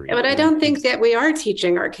that history. But I don't think that we are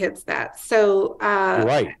teaching our kids that. So you're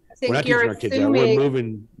right. We're not teaching our kids that. We're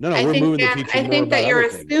moving. We're moving to teach them more about other things. I think that you're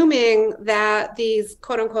assuming that these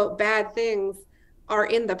quote unquote bad things are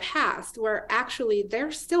in the past, where actually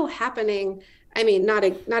they're still happening. I mean, not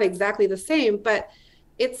exactly the same, but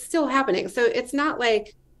it's still happening. So it's not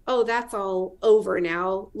like, oh, that's all over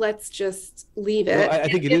now, let's just leave it. Well, I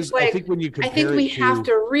think it is. Like, I think when you compare, I think we have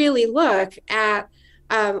to really look at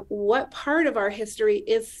what part of our history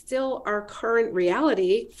is still our current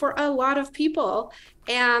reality for a lot of people,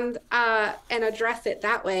 and address it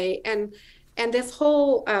that way. And this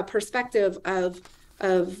whole perspective of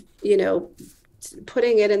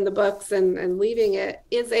putting it in the books and leaving it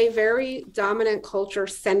is a very dominant culture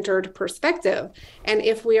centered perspective. And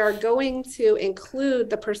if we are going to include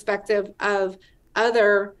the perspective of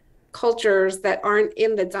other cultures that aren't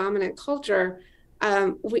in the dominant culture,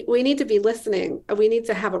 we need to be listening. We need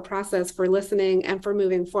to have a process for listening and for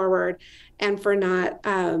moving forward, and for not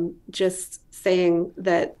just saying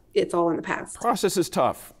that it's all in the past. Process is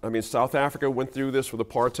tough. I mean, South Africa went through this with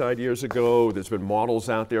apartheid years ago. There's been models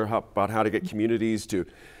out there about how to get communities to,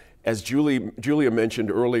 as Julia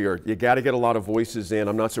mentioned earlier, you got to get a lot of voices in.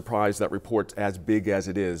 I'm not surprised that report's as big as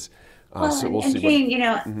it is. So we'll see. Jane,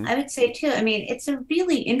 I would say too, I mean, it's a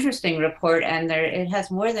really interesting report, and it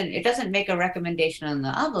has more than, it doesn't make a recommendation on the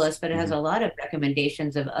obelisk, but it has a lot of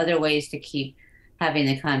recommendations of other ways to keep having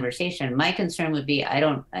the conversation. My concern would be,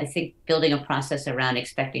 I think building a process around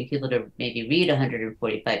expecting people to maybe read a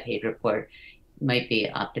 145-page report might be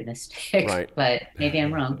optimistic, right. But maybe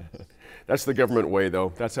I'm wrong. That's the government way,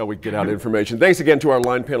 though. That's how we get out information. Thanks again to our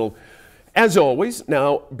line panel. As always,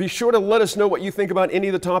 now be sure to let us know what you think about any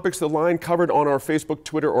of the topics the line covered on our Facebook,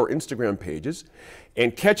 Twitter, or Instagram pages.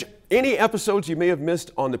 And catch any episodes you may have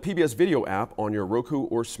missed on the PBS video app on your Roku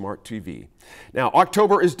or Smart TV. Now,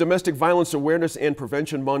 October is Domestic Violence Awareness and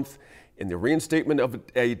Prevention Month, and the reinstatement of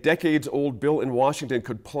a decades-old bill in Washington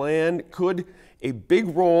could a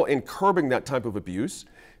big role in curbing that type of abuse.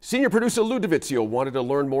 Senior producer Lou DiVizio wanted to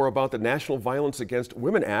learn more about the National Violence Against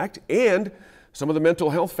Women Act and some of the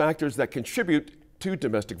mental health factors that contribute to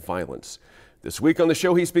domestic violence. This week on the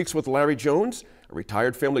show, he speaks with Larry Jones, a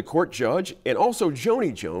retired family court judge, and also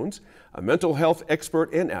Joni Jones, a mental health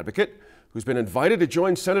expert and advocate, who's been invited to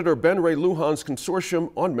join Senator Ben Ray Lujan's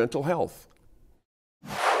consortium on mental health.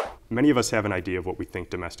 Many of us have an idea of what we think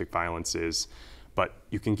domestic violence is, but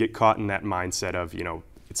you can get caught in that mindset of,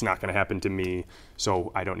 it's not going to happen to me,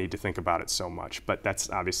 so I don't need to think about it so much. But that's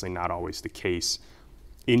obviously not always the case.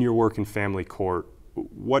 In your work in family court,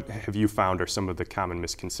 what have you found are some of the common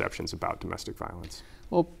misconceptions about domestic violence?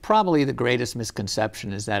 Well, probably the greatest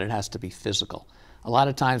misconception is that it has to be physical. A lot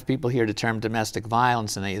of times people hear the term domestic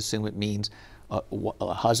violence and they assume it means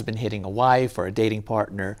a husband hitting a wife or a dating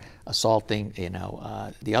partner assaulting,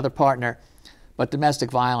 the other partner. But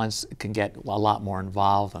domestic violence can get a lot more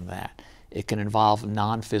involved than that. It can involve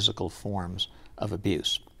non-physical forms of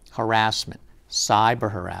abuse, harassment,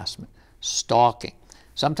 cyber harassment, stalking,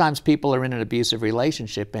 Sometimes people are in an abusive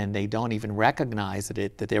relationship and they don't even recognize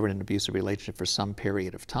that they were in an abusive relationship for some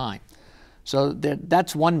period of time. So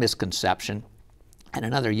that's one misconception. And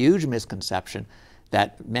another huge misconception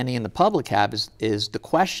that many in the public have is the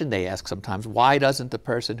question they ask sometimes: why doesn't the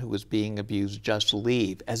person who is being abused just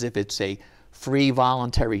leave? As if it's a free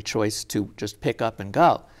voluntary choice to just pick up and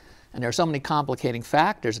go. And there are so many complicating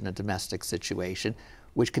factors in a domestic situation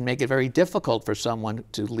which can make it very difficult for someone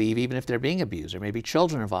to leave even if they're being abused. There may be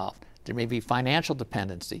children involved. There may be financial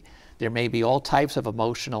dependency. There may be all types of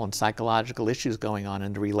emotional and psychological issues going on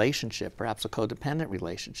in the relationship, perhaps a codependent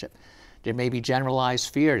relationship. There may be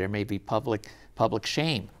generalized fear. There may be public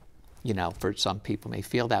shame. You know, for some people may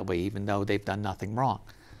feel that way even though they've done nothing wrong.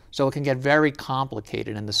 So it can get very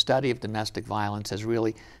complicated, and the study of domestic violence has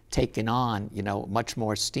really taken on, you know, much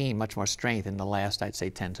more steam, much more strength in the last, I'd say,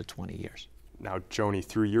 10 to 20 years. Now, Joni,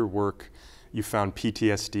 through your work, you found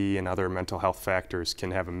PTSD and other mental health factors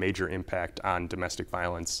can have a major impact on domestic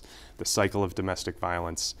violence, the cycle of domestic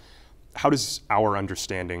violence. How does our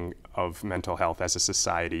understanding of mental health as a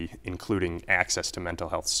society, including access to mental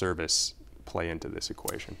health service, play into this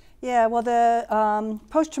equation? Yeah, well, the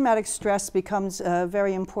post-traumatic stress becomes a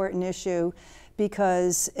very important issue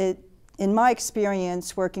because in my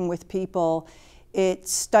experience working with people, it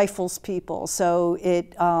stifles people. So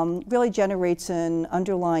it really generates an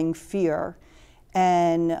underlying fear.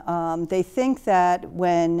 And they think that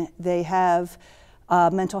when they have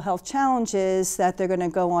mental health challenges that they're going to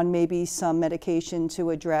go on maybe some medication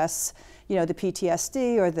to address, you know, the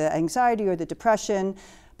PTSD or the anxiety or the depression.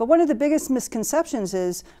 But one of the biggest misconceptions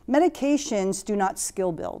is medications do not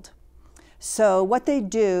skill build. So what they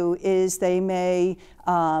do is they may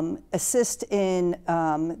assist in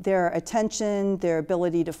their attention, their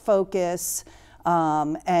ability to focus,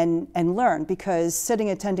 and learn, because sitting,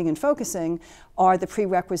 attending, and focusing are the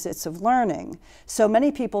prerequisites of learning. So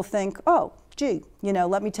many people think, oh, gee, you know,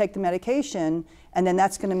 let me take the medication and then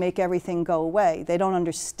that's going to make everything go away. They don't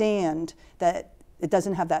understand that it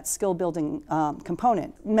doesn't have that skill building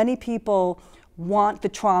component. Many people want the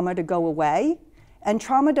trauma to go away, and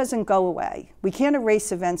trauma doesn't go away. We can't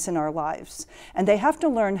erase events in our lives, and they have to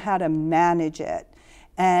learn how to manage it.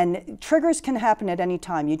 And triggers can happen at any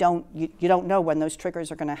time. You don't know when those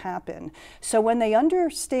triggers are going to happen. So when they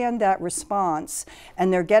understand that response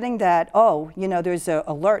and they're getting that, oh, you know, there's an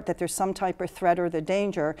alert that there's some type of threat or the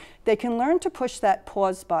danger, they can learn to push that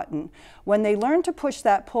pause button. When they learn to push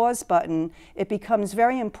that pause button, it becomes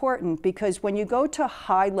very important, because when you go to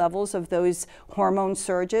high levels of those hormone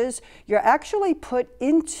surges, you're actually put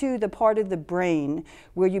into the part of the brain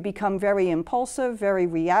where you become very impulsive, very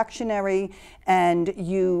reactionary, and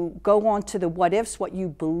you go on to the what ifs, what you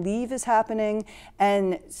believe is happening.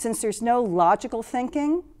 And since there's no logical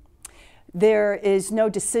thinking, there is no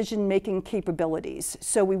decision-making capabilities.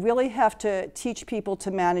 So we really have to teach people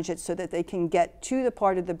to manage it so that they can get to the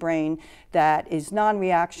part of the brain that is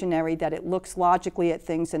non-reactionary, that it looks logically at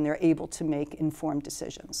things, and they're able to make informed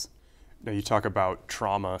decisions. Now, you talk about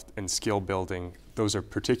trauma and skill building. Those are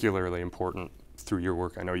particularly important through your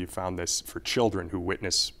work. I know you found this for children who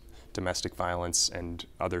witness domestic violence and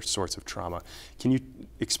other sorts of trauma. Can you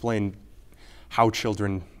explain how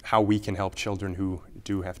we can help children who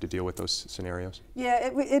do have to deal with those scenarios? Yeah,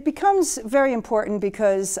 it becomes very important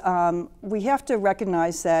because we have to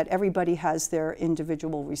recognize that everybody has their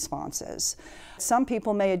individual responses. Some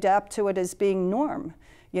people may adapt to it as being norm.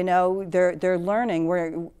 You know, they're learning.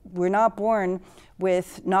 We're not born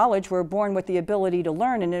with knowledge, we're born with the ability to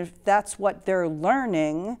learn, and if that's what they're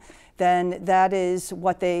learning, then that is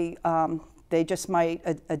what they just might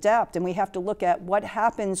adapt. And we have to look at what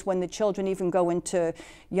happens when the children even go into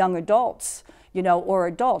young adults, you know, or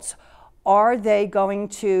adults. Are they going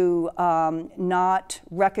to not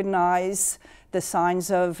recognize the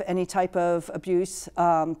signs of any type of abuse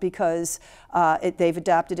because they've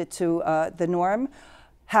adapted it to the norm?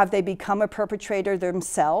 Have they become a perpetrator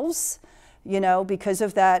themselves, you know, because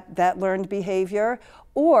of that learned behavior?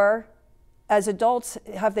 Or as adults,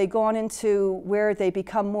 have they gone into where they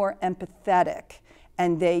become more empathetic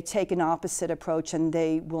and they take an opposite approach and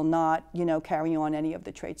they will not, you know, carry on any of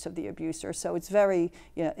the traits of the abuser? So it's very,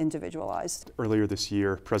 you know, individualized. Earlier this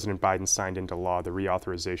year, President Biden signed into law the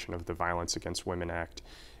reauthorization of the Violence Against Women Act.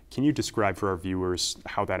 Can you describe for our viewers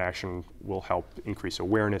how that action will help increase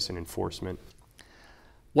awareness and enforcement?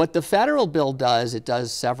 What the federal bill does, it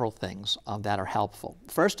does several things that are helpful.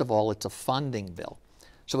 First of all, it's a funding bill.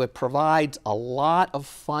 So it provides a lot of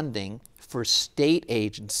funding for state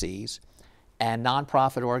agencies and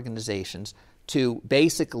nonprofit organizations to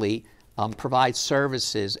basically provide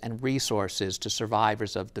services and resources to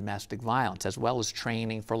survivors of domestic violence, as well as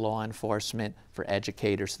training for law enforcement, for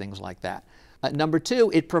educators, things like that. Number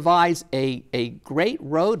two, it provides a great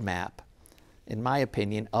roadmap, in my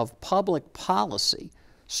opinion, of public policy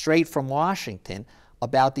straight from Washington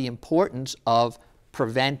about the importance of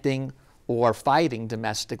preventing or fighting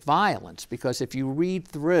domestic violence. Because if you read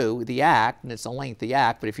through the act, and it's a lengthy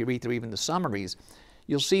act, but if you read through even the summaries,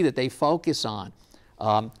 you'll see that they focus on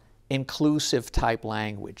inclusive type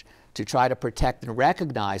language to try to protect and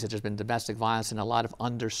recognize that there's been domestic violence in a lot of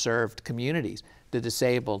underserved communities, the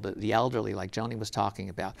disabled, the elderly, like Joni was talking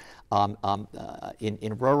about,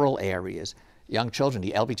 in rural areas, young children,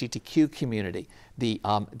 the LGBTQ community, the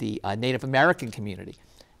Native American community,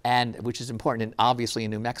 and which is important, and obviously in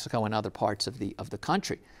New Mexico and other parts of the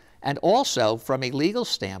country. And also, from a legal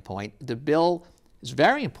standpoint, the bill is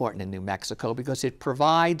very important in New Mexico because it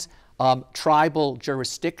provides tribal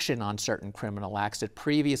jurisdiction on certain criminal acts that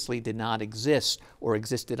previously did not exist or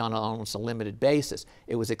existed on almost a limited basis.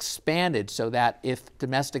 It was expanded so that if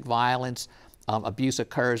domestic violence abuse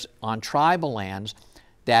occurs on tribal lands,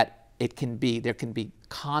 that there can be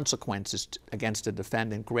consequences against the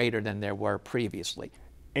defendant greater than there were previously.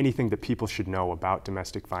 Anything that people should know about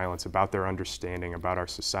domestic violence, about their understanding, about our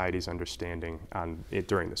society's understanding on it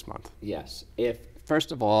during this month? Yes.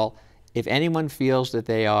 First of all, if anyone feels that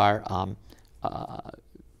they are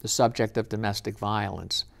the subject of domestic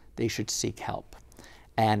violence, they should seek help.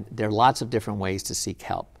 And there are lots of different ways to seek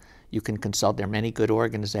help. You can consult, there are many good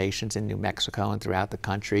organizations in New Mexico and throughout the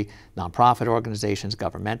country, nonprofit organizations,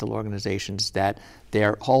 governmental organizations, that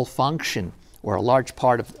their whole function, or a large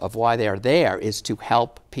part of why they are there, is to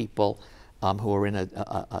help people who are in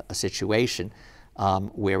a situation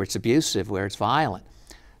where it's abusive, where it's violent.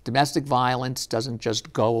 Domestic violence doesn't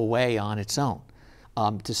just go away on its own.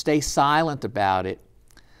 To stay silent about it,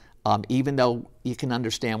 even though you can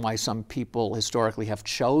understand why some people historically have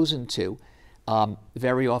chosen to,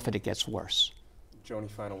 very often it gets worse. Joni,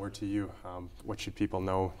 final word to you. What should people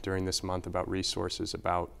know during this month about resources,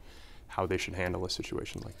 about how they should handle a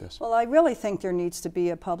situation like this? Well, I really think there needs to be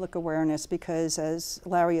a public awareness because, as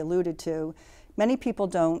Larry alluded to, many people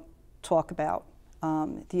don't talk about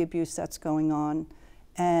the abuse that's going on.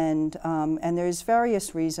 And there's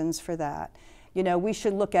various reasons for that. You know, we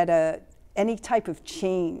should look at any type of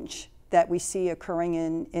change that we see occurring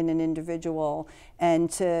in an individual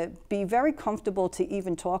and to be very comfortable to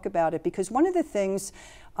even talk about it. Because one of the things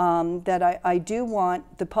that I do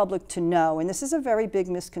want the public to know, and this is a very big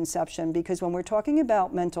misconception, because when we're talking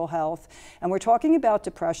about mental health and we're talking about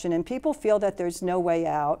depression and people feel that there's no way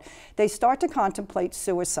out, they start to contemplate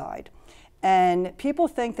suicide. And people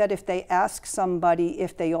think that if they ask somebody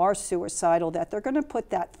if they are suicidal, that they're going to put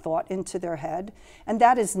that thought into their head. And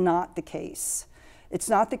that is not the case. It's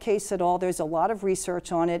not the case at all. There's a lot of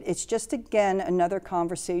research on it. It's just, again, another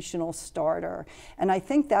conversational starter. And I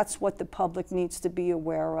think that's what the public needs to be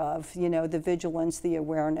aware of, you know, the vigilance, the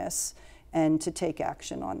awareness, and to take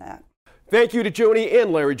action on that. Thank you to Joni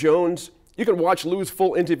and Larry Jones. You can watch Lou's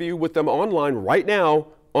full interview with them online right now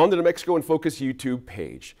on the New Mexico in Focus YouTube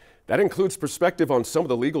page. That includes perspective on some of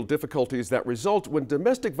the legal difficulties that result when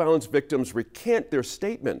domestic violence victims recant their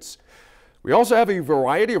statements. We also have a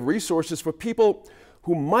variety of resources for people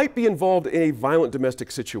who might be involved in a violent domestic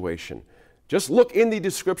situation. Just look in the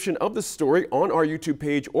description of the story on our YouTube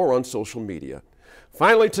page or on social media.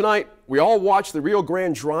 Finally tonight, we all watched the Rio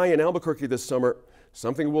Grande dry in Albuquerque this summer,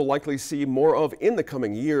 something we'll likely see more of in the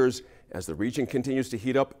coming years as the region continues to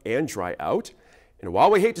heat up and dry out. And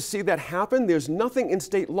while we hate to see that happen, there's nothing in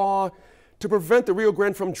state law to prevent the Rio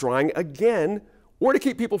Grande from drying again or to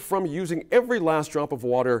keep people from using every last drop of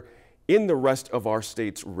water in the rest of our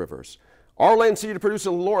state's rivers. Our Land City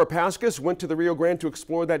producer Laura Pascas went to the Rio Grande to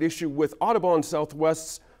explore that issue with Audubon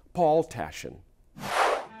Southwest's Paul Tashin.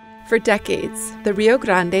 For decades, the Rio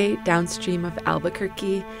Grande downstream of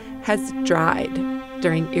Albuquerque has dried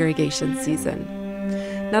during irrigation season.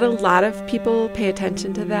 Not a lot of people pay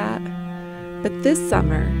attention to that. But this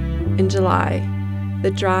summer, in July,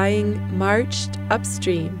 the drying marched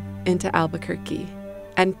upstream into Albuquerque,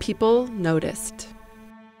 and people noticed.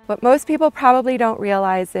 What most people probably don't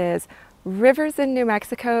realize is rivers in New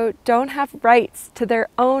Mexico don't have rights to their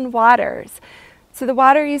own waters. So the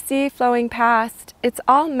water you see flowing past, it's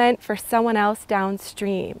all meant for someone else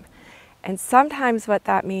downstream. And sometimes what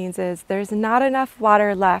that means is there's not enough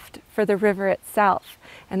water left for the river itself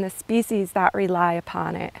and the species that rely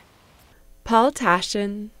upon it. Paul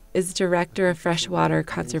Tashin is Director of Freshwater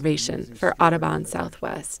Conservation for Audubon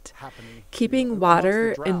Southwest. Keeping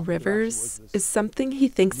water in rivers is something he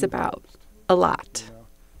thinks about a lot.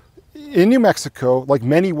 In New Mexico, like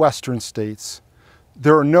many Western states,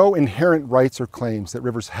 there are no inherent rights or claims that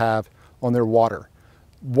rivers have on their water.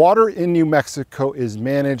 Water in New Mexico is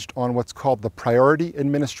managed on what's called the priority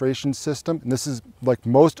administration system. And this is like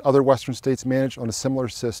most other Western states managed on a similar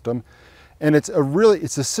system. And it's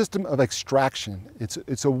a system of extraction.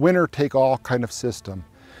 It's a winner-take-all kind of system.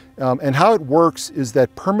 And how it works is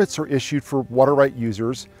that permits are issued for water right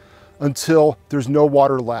users until there's no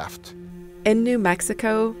water left. In New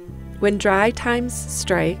Mexico, when dry times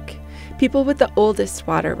strike, people with the oldest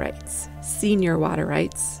water rights, senior water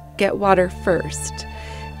rights, get water first.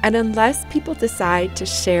 And unless people decide to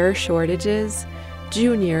share shortages,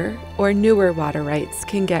 junior or newer water rights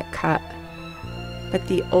can get cut. But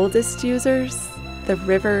the oldest users, the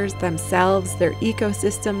rivers themselves, their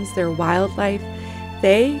ecosystems, their wildlife,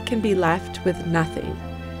 they can be left with nothing.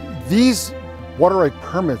 These water right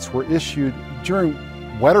permits were issued during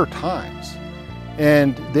wetter times,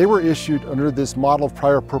 and they were issued under this model of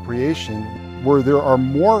prior appropriation where there are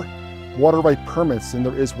more water right permits than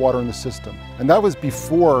there is water in the system. And that was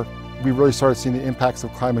before we really started seeing the impacts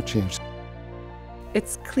of climate change.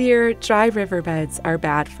 It's clear dry riverbeds are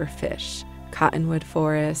bad for fish, cottonwood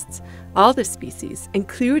forests, all the species,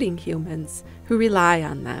 including humans, who rely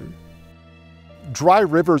on them. Dry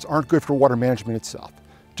rivers aren't good for water management itself.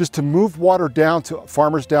 Just to move water down to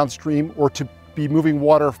farmers downstream or to be moving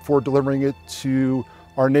water for delivering it to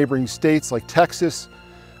our neighboring states like Texas,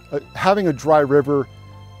 having a dry river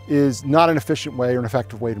is not an efficient way or an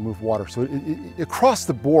effective way to move water. So across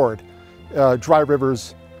the board, dry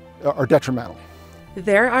rivers are detrimental.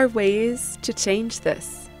 There are ways to change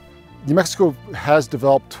this. New Mexico has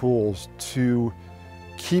developed tools to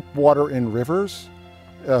keep water in rivers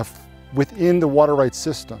within the water rights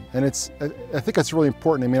system. And I think that's really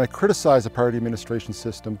important. I mean, I criticize the priority administration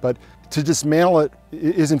system, but to dismantle it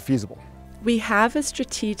isn't feasible. We have a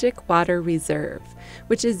strategic water reserve,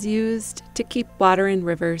 which is used to keep water in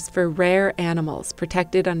rivers for rare animals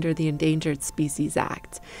protected under the Endangered Species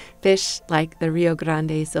Act. Fish like the Rio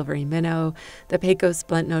Grande silvery minnow, the Pecos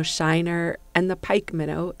bluntnose shiner, and the pike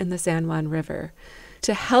minnow in the San Juan River.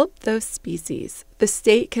 To help those species, the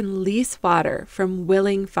state can lease water from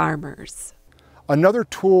willing farmers. Another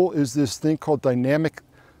tool is this thing called dynamic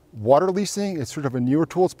water leasing. It's sort of a newer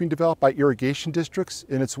tool. It's being developed by irrigation districts,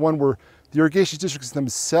 and it's one where the irrigation districts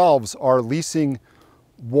themselves are leasing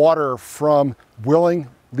water from willing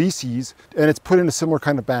leasees, and it's put in a similar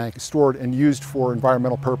kind of bank, stored and used for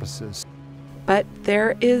environmental purposes. But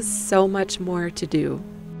there is so much more to do.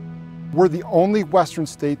 We're the only Western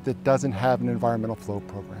state that doesn't have an environmental flow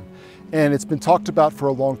program. And it's been talked about for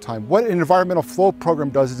a long time. What an environmental flow program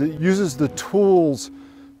does is it uses the tools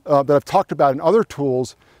that I've talked about and other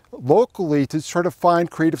tools locally to try to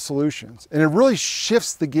find creative solutions. And it really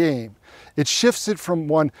shifts the game. It shifts it from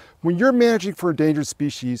when you're managing for endangered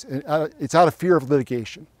species, it's out of fear of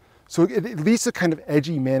litigation. So it leads to kind of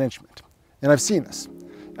edgy management. And I've seen this.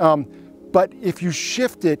 But if you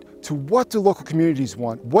shift it to what do local communities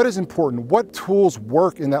want, what is important, what tools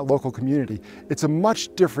work in that local community, it's a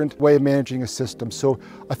much different way of managing a system. So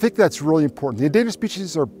I think that's really important. The endangered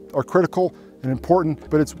species are critical and important,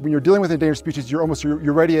 but it's when you're dealing with endangered species,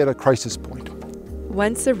 you're ready at a crisis point.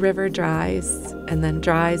 Once a river dries and then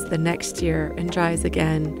dries the next year and dries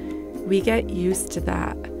again, we get used to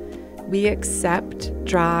that. We accept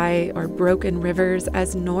dry or broken rivers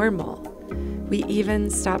as normal. We even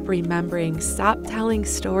stop telling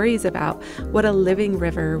stories about what a living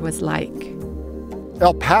river was like.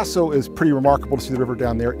 El Paso is pretty remarkable to see the river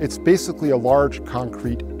down there. It's basically a large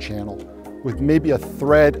concrete channel with maybe a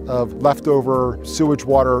thread of leftover sewage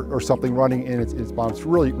water or something running in its bottom. It's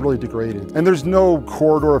really, really degraded. And there's no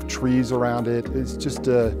corridor of trees around it. It's just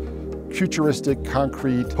a futuristic,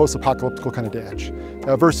 concrete, post-apocalyptic kind of ditch.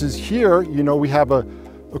 Versus here, we have a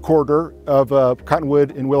corridor of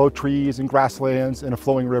cottonwood and willow trees and grasslands and a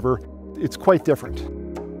flowing river. It's quite different.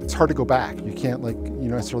 It's hard to go back. You can't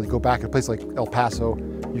necessarily go back. In a place like El Paso,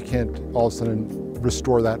 you can't all of a sudden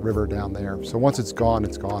restore that river down there. So once it's gone,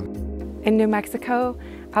 it's gone. In New Mexico,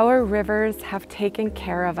 our rivers have taken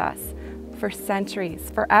care of us for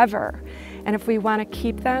centuries, forever. And if we want to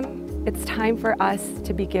keep them, it's time for us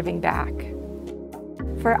to be giving back.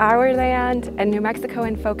 For Our Land and New Mexico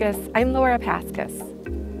in Focus, I'm Laura Paskus.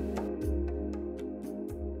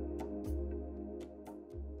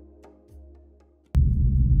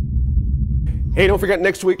 Hey, don't forget,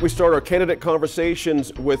 next week we start our candidate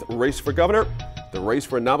conversations with Race for Governor, the race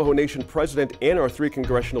for Navajo Nation President, and our 3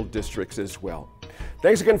 congressional districts as well.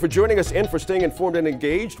 Thanks again for joining us and for staying informed and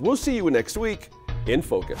engaged. We'll see you next week in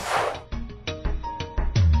Focus.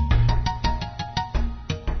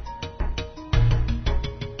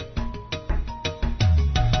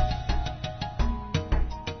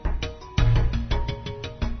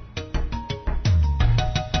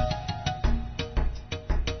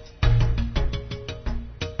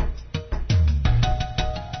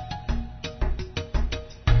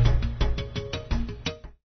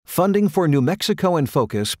 Funding for New Mexico in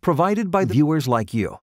Focus provided by viewers like you.